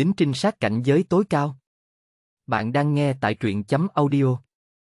 Lính trinh sát cảnh giới tối cao. Bạn đang nghe tại truyện.audio.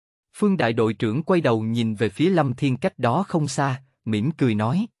 Phương đại đội trưởng quay đầu nhìn về phía Lâm Thiên cách đó không xa, mỉm cười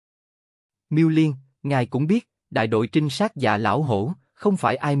nói. Miêu Liên, ngài cũng biết, đại đội trinh sát Dạ lão hổ, không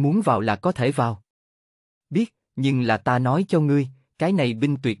phải ai muốn vào là có thể vào. Biết, nhưng là ta nói cho ngươi, cái này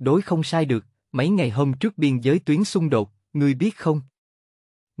binh tuyệt đối không sai được, mấy ngày hôm trước biên giới tuyến xung đột, ngươi biết không?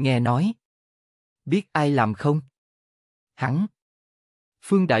 Nghe nói. Biết ai làm không? Hắn.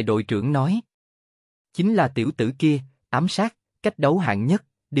 Phương đại đội trưởng nói. Chính là tiểu tử kia, ám sát, cách đấu hạng nhất,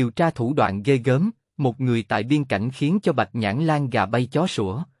 điều tra thủ đoạn ghê gớm, một người tại biên cảnh khiến cho Bạch Nhãn Lang gà bay chó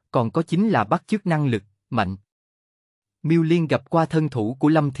sủa, còn có chính là bắt chước năng lực, mạnh. Miêu Liên gặp qua thân thủ của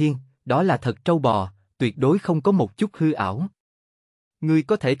Lâm Thiên, đó là thật trâu bò, tuyệt đối không có một chút hư ảo. Ngươi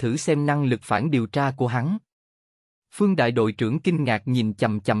có thể thử xem năng lực phản điều tra của hắn. Phương đại đội trưởng kinh ngạc nhìn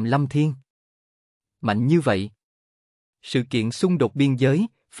chằm chằm Lâm Thiên. Mạnh như vậy. Sự kiện xung đột biên giới,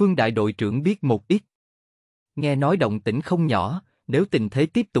 Phương đại đội trưởng biết một ít. Nghe nói động tĩnh không nhỏ, nếu tình thế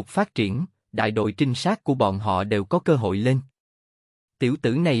tiếp tục phát triển, đại đội trinh sát của bọn họ đều có cơ hội lên. Tiểu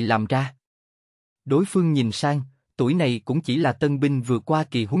tử này làm ra. Đối phương nhìn sang, tuổi này cũng chỉ là tân binh vừa qua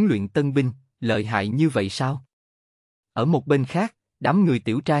kỳ huấn luyện tân binh, lợi hại như vậy sao? Ở một bên khác, đám người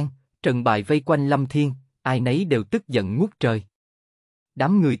Tiểu Trang, Trần Bài vây quanh Lâm Thiên, ai nấy đều tức giận ngút trời.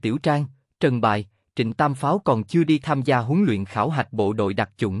 Đám người Tiểu Trang, Trần Bài, Trịnh Tam Pháo còn chưa đi tham gia huấn luyện khảo hạch bộ đội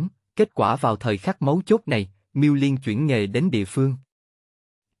đặc chủng, kết quả vào thời khắc mấu chốt này, Miêu Liên chuyển nghề đến địa phương.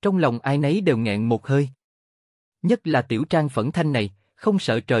 Trong lòng ai nấy đều nghẹn một hơi. Nhất là Tiểu Trang Phẫn Thanh này, không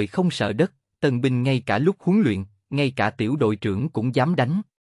sợ trời không sợ đất, tân binh ngay cả lúc huấn luyện, ngay cả tiểu đội trưởng cũng dám đánh.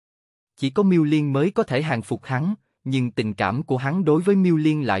 Chỉ có Miêu Liên mới có thể hàng phục hắn, nhưng tình cảm của hắn đối với Miêu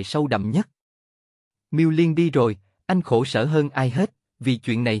Liên lại sâu đậm nhất. Miêu Liên đi rồi, anh khổ sở hơn ai hết, vì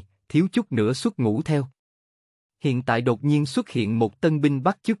chuyện này, thiếu chút nữa xuất ngũ theo. Hiện tại đột nhiên xuất hiện một tân binh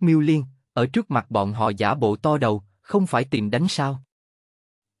bắt chước Miêu Liên, ở trước mặt bọn họ giả bộ to đầu, không phải tìm đánh sao?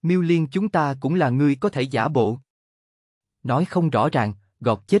 Miêu Liên chúng ta cũng là ngươi có thể giả bộ. Nói không rõ ràng,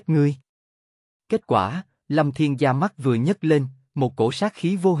 gọt chết ngươi. Kết quả, Lâm Thiên gia mắt vừa nhấc lên, một cổ sát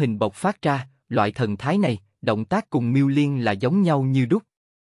khí vô hình bộc phát ra, loại thần thái này, động tác cùng Miêu Liên là giống nhau như đúc.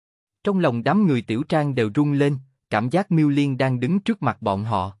 Trong lòng đám người Tiểu Trang đều rung lên, cảm giác Miêu Liên đang đứng trước mặt bọn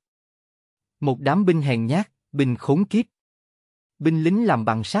họ. Một đám binh hèn nhát, binh khốn kiếp. Binh lính làm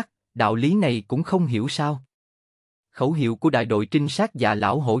bằng sắt, đạo lý này cũng không hiểu sao? Khẩu hiệu của đại đội trinh sát Dạ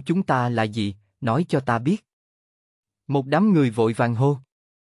lão hổ chúng ta là gì, nói cho ta biết. Một đám người vội vàng hô.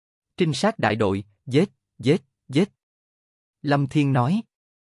 Trinh sát đại đội, giết, giết, giết. Lâm Thiên nói.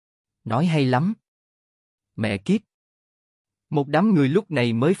 Nói hay lắm. Mẹ kiếp. Một đám người lúc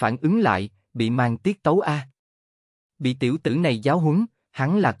này mới phản ứng lại, bị mang tiết tấu a. Bị tiểu tử này giáo huấn,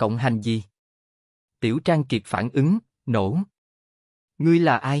 hắn là cộng hành gì? Tiểu Trang kịp phản ứng, nổ. Ngươi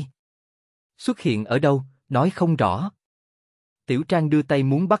là ai? Xuất hiện ở đâu, nói không rõ. Tiểu Trang đưa tay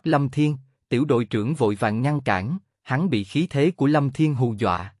muốn bắt Lâm Thiên, tiểu đội trưởng vội vàng ngăn cản, hắn bị khí thế của Lâm Thiên hù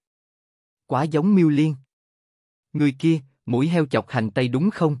dọa. Quá giống Miêu Liên. Người kia, mũi heo chọc hành tây đúng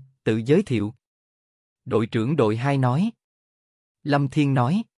không, tự giới thiệu. Đội trưởng đội 2 nói. Lâm Thiên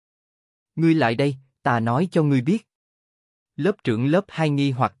nói. Ngươi lại đây, ta nói cho ngươi biết. Lớp trưởng lớp 2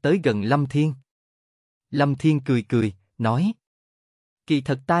 nghi hoặc tới gần Lâm Thiên. Lâm Thiên cười cười, nói. Kỳ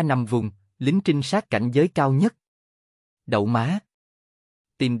thật ta nằm vùng, lính trinh sát cảnh giới cao nhất. Đậu má.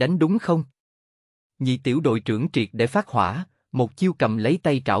 Tìm đánh đúng không? Nhị tiểu đội trưởng triệt để phát hỏa, một chiêu cầm lấy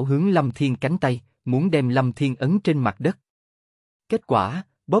tay trảo hướng Lâm Thiên cánh tay, muốn đem Lâm Thiên ấn trên mặt đất. Kết quả,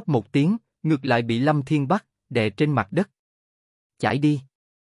 bóp một tiếng, ngược lại bị Lâm Thiên bắt, đè trên mặt đất. Chải đi.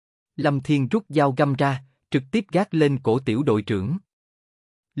 Lâm Thiên rút dao găm ra, trực tiếp gác lên cổ tiểu đội trưởng.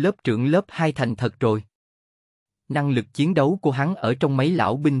 Lớp trưởng lớp 2 thành thật rồi. Năng lực chiến đấu của hắn ở trong mấy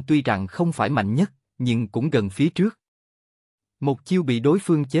lão binh tuy rằng không phải mạnh nhất, nhưng cũng gần phía trước. Một chiêu bị đối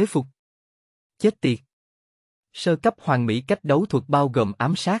phương chế phục. Chết tiệt. Sơ cấp hoàn mỹ cách đấu thuật bao gồm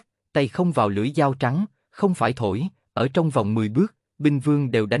ám sát, tay không vào lưỡi dao trắng, không phải thổi, ở trong vòng 10 bước, binh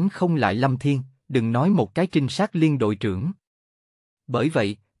vương đều đánh không lại Lâm Thiên, đừng nói một cái trinh sát liên đội trưởng. Bởi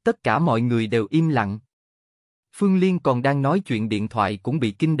vậy, tất cả mọi người đều im lặng. Phương Liên còn đang nói chuyện điện thoại cũng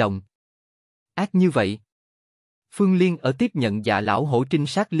bị kinh động. Ác như vậy. Phương Liên ở tiếp nhận Dạ lão hổ trinh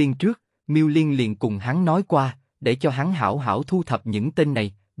sát liên trước, Miêu Liên liền cùng hắn nói qua, để cho hắn hảo hảo thu thập những tên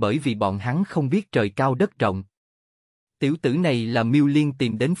này, bởi vì bọn hắn không biết trời cao đất rộng. Tiểu tử này là Miêu Liên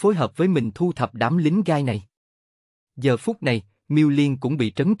tìm đến phối hợp với mình thu thập đám lính gai này. Giờ phút này, Miêu Liên cũng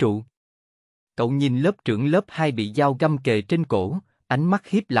bị trấn trụ. Cậu nhìn lớp trưởng lớp 2 bị dao găm kề trên cổ, ánh mắt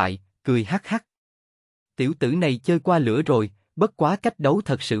híp lại, cười hắc hắc. Tiểu tử này chơi qua lửa rồi, bất quá cách đấu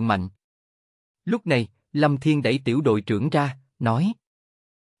thật sự mạnh. Lúc này, Lâm Thiên đẩy tiểu đội trưởng ra, nói.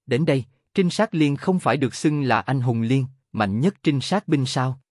 Đến đây, trinh sát liên không phải được xưng là anh hùng liên, mạnh nhất trinh sát binh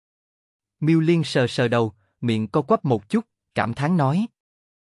sao? Miêu Liên sờ sờ đầu, miệng co quắp một chút, cảm thán nói.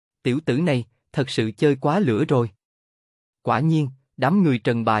 Tiểu tử này, thật sự chơi quá lửa rồi. Quả nhiên, đám người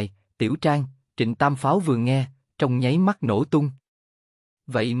Trần bài, Tiểu Trang, Trịnh Tam Pháo vừa nghe, trong nháy mắt nổ tung.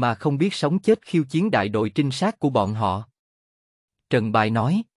 Vậy mà không biết sống chết khiêu chiến đại đội trinh sát của bọn họ. Trần bài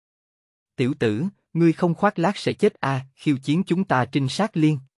nói. Tiểu tử, ngươi không khoác lác sẽ chết à, khiêu chiến chúng ta trinh sát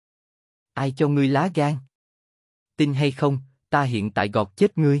liên. Ai cho ngươi lá gan? Tin hay không, ta hiện tại gọt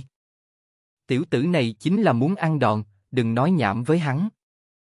chết ngươi. Tiểu tử này chính là muốn ăn đòn, đừng nói nhảm với hắn.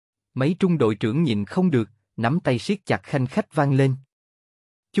 Mấy trung đội trưởng nhìn không được, nắm tay siết chặt khanh khách vang lên.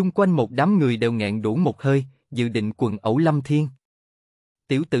 Chung quanh một đám người đều nghẹn đủ một hơi, dự định quần ẩu Lâm Thiên.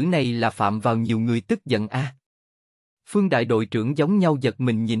 Tiểu tử này là phạm vào nhiều người tức giận a. Phương đại đội trưởng giống nhau giật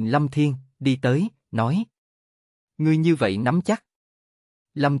mình nhìn Lâm Thiên, đi tới, nói. Ngươi như vậy nắm chắc.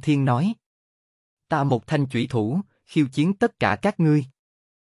 Lâm Thiên nói. Ta một thanh chủy thủ, khiêu chiến tất cả các ngươi.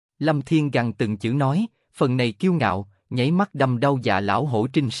 Lâm Thiên gằn từng chữ nói, phần này kiêu ngạo, nháy mắt đâm đau dạ lão hổ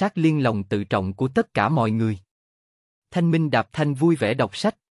trinh sát liên lòng tự trọng của tất cả mọi người. Thanh Minh Đạp Thanh vui vẻ đọc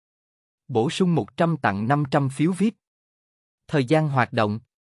sách. Bổ sung 100 tặng 500 phiếu VIP. Thời gian hoạt động.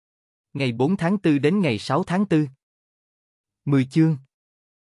 Ngày 4 tháng 4 đến ngày 6 tháng 4. 10 chương.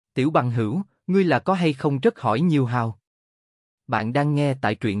 Tiểu bằng hữu, ngươi là có hay không rất hỏi nhiều hào. Bạn đang nghe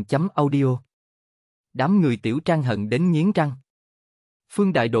tại truyện.audio. Đám người Tiểu Trang hận đến nghiến răng.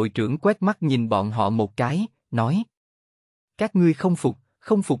 Phương đại đội trưởng quét mắt nhìn bọn họ một cái, nói. Các ngươi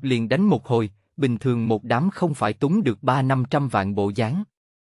không phục liền đánh một hồi, bình thường một đám không phải túng được 300-500 vạn bộ dáng.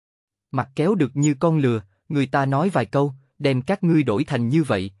 Mặt kéo được như con lừa, người ta nói vài câu, đem các ngươi đổi thành như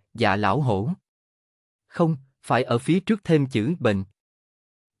vậy, dạ lão hổ. Không, phải ở phía trước thêm chữ bệnh.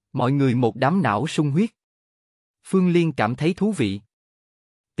 Mọi người một đám não sung huyết. Phương Liên cảm thấy thú vị.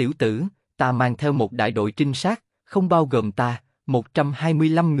 Tiểu tử, ta mang theo một đại đội trinh sát, không bao gồm ta,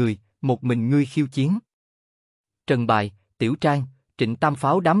 125 người, một mình ngươi khiêu chiến. Trần bài, Tiểu Trang, Trịnh Tam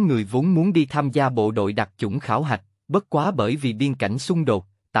Pháo đám người vốn muốn đi tham gia bộ đội đặc chủng khảo hạch, bất quá bởi vì biên cảnh xung đột,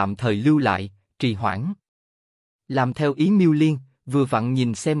 tạm thời lưu lại, trì hoãn. Làm theo ý Miêu Liên, vừa vặn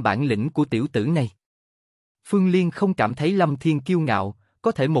nhìn xem bản lĩnh của tiểu tử này. Phương Liên không cảm thấy Lâm Thiên kiêu ngạo,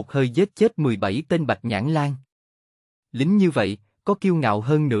 có thể một hơi giết chết 17 tên Bạch Nhãn Lang. Lính như vậy, có kiêu ngạo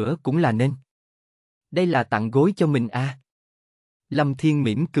hơn nữa cũng là nên. Đây là tặng gối cho mình a. Lâm Thiên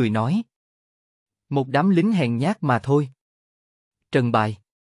mỉm cười nói. Một đám lính hèn nhát mà thôi. Trần bài,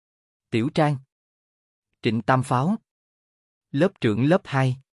 Tiểu Trang, Trịnh Tam Pháo, lớp trưởng lớp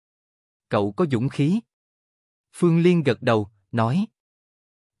 2. Cậu có dũng khí. Phương Liên gật đầu, nói.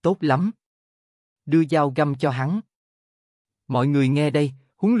 Tốt lắm. Đưa dao găm cho hắn. Mọi người nghe đây,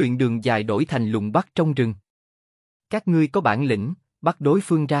 huấn luyện đường dài đổi thành lùng bắt trong rừng. Các ngươi có bản lĩnh, bắt đối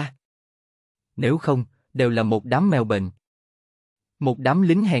phương ra. Nếu không, đều là một đám mèo bệnh. Một đám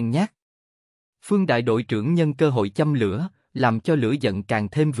lính hèn nhát. Phương đại đội trưởng nhân cơ hội châm lửa, làm cho lửa giận càng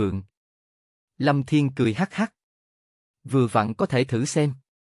thêm vượng. Lâm Thiên cười hắc hắc. Vừa vặn có thể thử xem.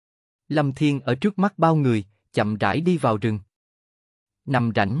 Lâm Thiên ở trước mắt bao người, chậm rãi đi vào rừng.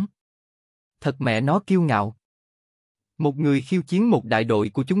 Nằm rảnh. Thật mẹ nó kiêu ngạo. Một người khiêu chiến một đại đội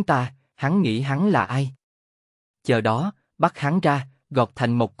của chúng ta, hắn nghĩ hắn là ai? Chờ đó, bắt hắn ra, gọt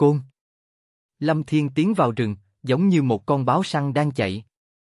thành một côn. Lâm Thiên tiến vào rừng, giống như một con báo săn đang chạy.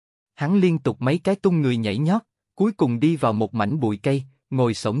 Hắn liên tục mấy cái tung người nhảy nhót, cuối cùng đi vào một mảnh bụi cây,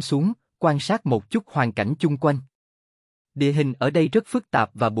 ngồi xổm xuống, quan sát một chút hoàn cảnh chung quanh. Địa hình ở đây rất phức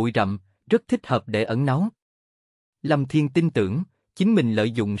tạp và bụi rậm, rất thích hợp để ẩn náu. Lâm Thiên tin tưởng, chính mình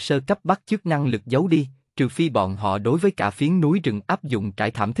lợi dụng sơ cấp bắt chước năng lực giấu đi, trừ phi bọn họ đối với cả phiến núi rừng áp dụng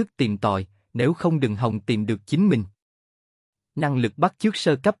trải thảm thức tìm tòi, nếu không đừng hòng tìm được chính mình. Năng lực bắt chước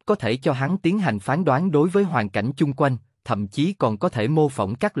sơ cấp có thể cho hắn tiến hành phán đoán đối với hoàn cảnh chung quanh, thậm chí còn có thể mô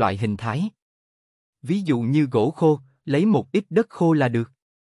phỏng các loại hình thái. Ví dụ như gỗ khô, lấy một ít đất khô là được.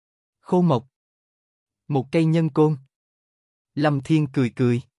 Khô mộc. Một cây nhân côn. Lâm Thiên cười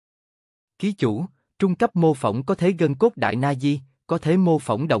cười. Ký chủ, trung cấp mô phỏng có thể gân cốt đại na di, có thể mô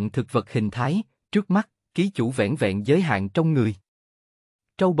phỏng động thực vật hình thái, trước mắt, ký chủ vẻn vẹn giới hạn trong người.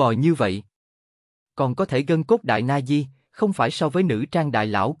 Trâu bò như vậy. Còn có thể gân cốt đại na di, không phải so với nữ trang đại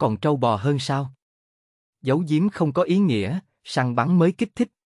lão còn trâu bò hơn sao? Giấu giếm không có ý nghĩa, săn bắn mới kích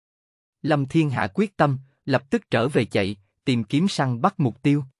thích. Lâm Thiên hạ quyết tâm, lập tức trở về chạy, tìm kiếm săn bắt mục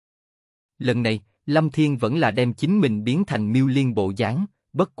tiêu. Lần này, Lâm Thiên vẫn là đem chính mình biến thành Miêu Liên bộ dáng,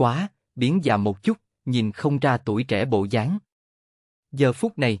 bất quá, biến già một chút, nhìn không ra tuổi trẻ bộ dáng. Giờ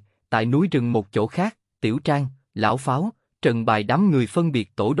phút này, tại núi rừng một chỗ khác, Tiểu Trang, Lão Pháo, Trần bài đám người phân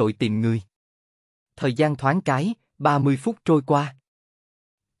biệt tổ đội tìm người. Thời gian thoáng cái, 30 phút trôi qua.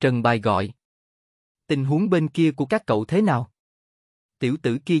 Trần bài gọi. Tình huống bên kia của các cậu thế nào? Tiểu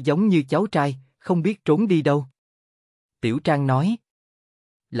tử kia giống như cháu trai, không biết trốn đi đâu. Tiểu Trang nói.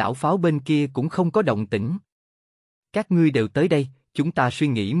 Lão pháo bên kia cũng không có động tĩnh. Các ngươi đều tới đây, chúng ta suy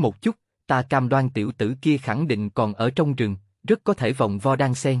nghĩ một chút, ta cam đoan tiểu tử kia khẳng định còn ở trong rừng, rất có thể vòng vo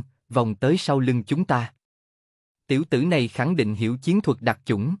đan sen, vòng tới sau lưng chúng ta. Tiểu tử này khẳng định hiểu chiến thuật đặc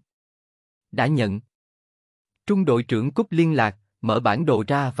chủng. Đã nhận. Trung đội trưởng Cúc liên lạc, mở bản đồ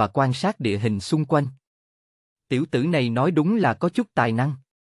ra và quan sát địa hình xung quanh. Tiểu tử này nói đúng là có chút tài năng.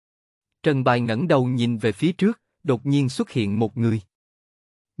 Trần Bài ngẩng đầu nhìn về phía trước, đột nhiên xuất hiện một người.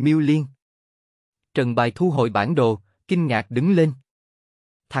 Miêu Liên. Trần Bài thu hồi bản đồ, kinh ngạc đứng lên.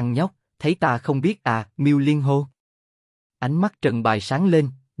 Thằng nhóc, thấy ta không biết à? Miêu Liên hô. Ánh mắt Trần Bài sáng lên,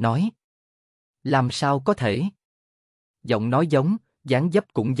 nói. Làm sao có thể? Giọng nói giống, dáng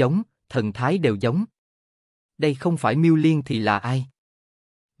dấp cũng giống, thần thái đều giống. Đây không phải Miêu Liên thì là ai?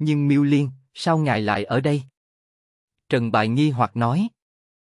 Nhưng Miêu Liên, sao ngài lại ở đây? Trần Bài nghi hoặc nói.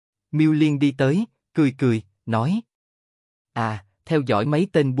 Miêu Liên đi tới, cười cười, nói. À, theo dõi mấy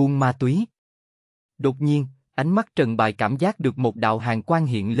tên buôn ma túy. Đột nhiên, ánh mắt Trần Bài cảm giác được một đạo hàn quang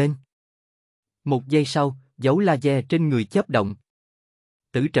hiện lên. Một giây sau, dấu laser trên người chớp động.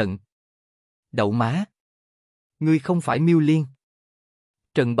 Tử trận. Đậu má. Ngươi không phải Miêu Liên.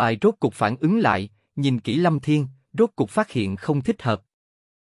 Trần Bài rốt cục phản ứng lại, nhìn kỹ Lâm Thiên, rốt cục phát hiện không thích hợp.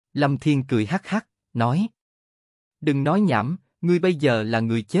 Lâm Thiên cười hắc hắc, nói. Đừng nói nhảm, ngươi bây giờ là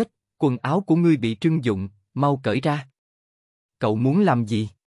người chết, quần áo của ngươi bị trưng dụng, mau cởi ra. Cậu muốn làm gì?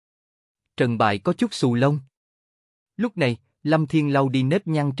 Trần Bài có chút xù lông. Lúc này, Lâm Thiên lau đi nếp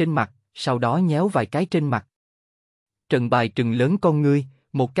nhăn trên mặt, sau đó nhéo vài cái trên mặt. Trần Bài trừng lớn con ngươi,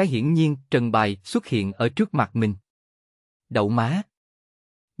 một cái hiển nhiên Trần Bài xuất hiện ở trước mặt mình. Đậu má!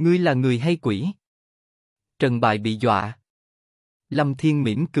 Ngươi là người hay quỷ? Trần Bài bị dọa. Lâm Thiên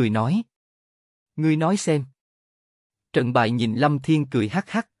mỉm cười nói. Ngươi nói xem. Trần Bài nhìn Lâm Thiên cười hắc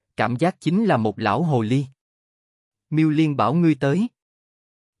hắc, cảm giác chính là một lão hồ ly. Miêu Liên bảo ngươi tới.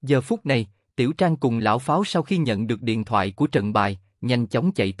 Giờ phút này, Tiểu Trang cùng lão pháo sau khi nhận được điện thoại của Trần Bài, nhanh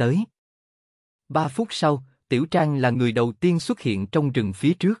chóng chạy tới. 3 phút sau, Tiểu Trang là người đầu tiên xuất hiện trong rừng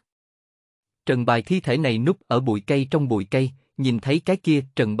phía trước. Trần Bài thi thể này núp ở bụi cây trong bụi cây, nhìn thấy cái kia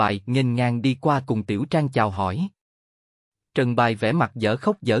Trần Bài nghênh ngang đi qua cùng Tiểu Trang chào hỏi. Trần Bài vẻ mặt dở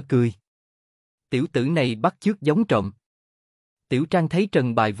khóc dở cười. Tiểu tử này bắt chước giống trộm. Tiểu Trang thấy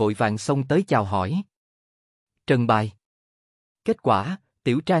Trần Bài vội vàng xông tới chào hỏi. Trần Bài. Kết quả,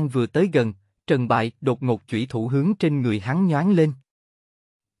 Tiểu Trang vừa tới gần, Trần Bài đột ngột chủy thủ hướng trên người hắn nhoáng lên.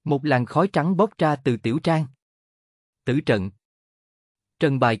 Một làn khói trắng bốc ra từ Tiểu Trang. Tử trận.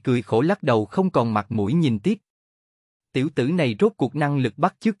 Trần Bài cười khổ lắc đầu không còn mặt mũi nhìn tiếp. Tiểu tử này rốt cuộc năng lực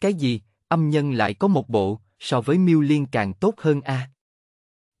bắt chước cái gì, âm nhân lại có một bộ, so với Miêu Liên càng tốt hơn a.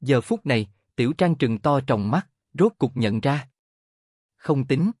 Giờ phút này, Tiểu Trang trừng to tròng mắt, rốt cục nhận ra. Không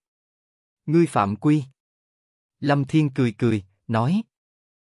tính. Ngươi phạm quy. Lâm Thiên cười cười, nói.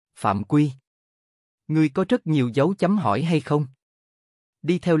 Phạm quy. Ngươi có rất nhiều dấu chấm hỏi hay không?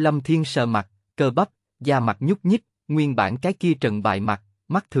 Đi theo Lâm Thiên sờ mặt, cơ bắp, da mặt nhúc nhích, nguyên bản cái kia Trần Bài mặt,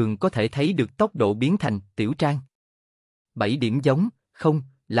 mắt thường có thể thấy được tốc độ biến thành Tiểu Trang. 7 điểm giống, không,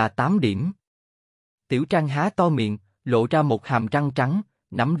 là 8 điểm. Tiểu Trang há to miệng, lộ ra một hàm răng trắng,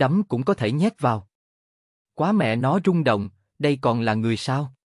 nắm đấm cũng có thể nhét vào. Quá mẹ nó rung động, đây còn là người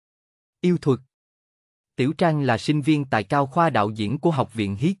sao? Yêu thuật. Tiểu Trang là sinh viên tài cao khoa đạo diễn của học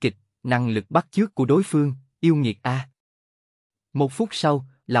viện hí kịch, năng lực bắt chước của đối phương, yêu nghiệt a. 1 phút sau,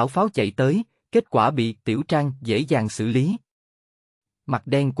 lão pháo chạy tới, kết quả bị Tiểu Trang dễ dàng xử lý. Mặt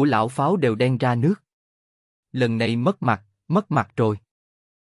đen của lão pháo đều đen ra nước. Lần này mất mặt rồi.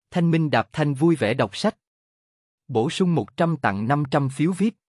 Thanh Minh Đạp Thanh vui vẻ đọc sách. Bổ sung 100 tặng 500 phiếu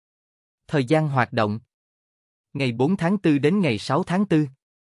VIP. Thời gian hoạt động. Ngày 4 tháng 4 đến ngày 6 tháng 4.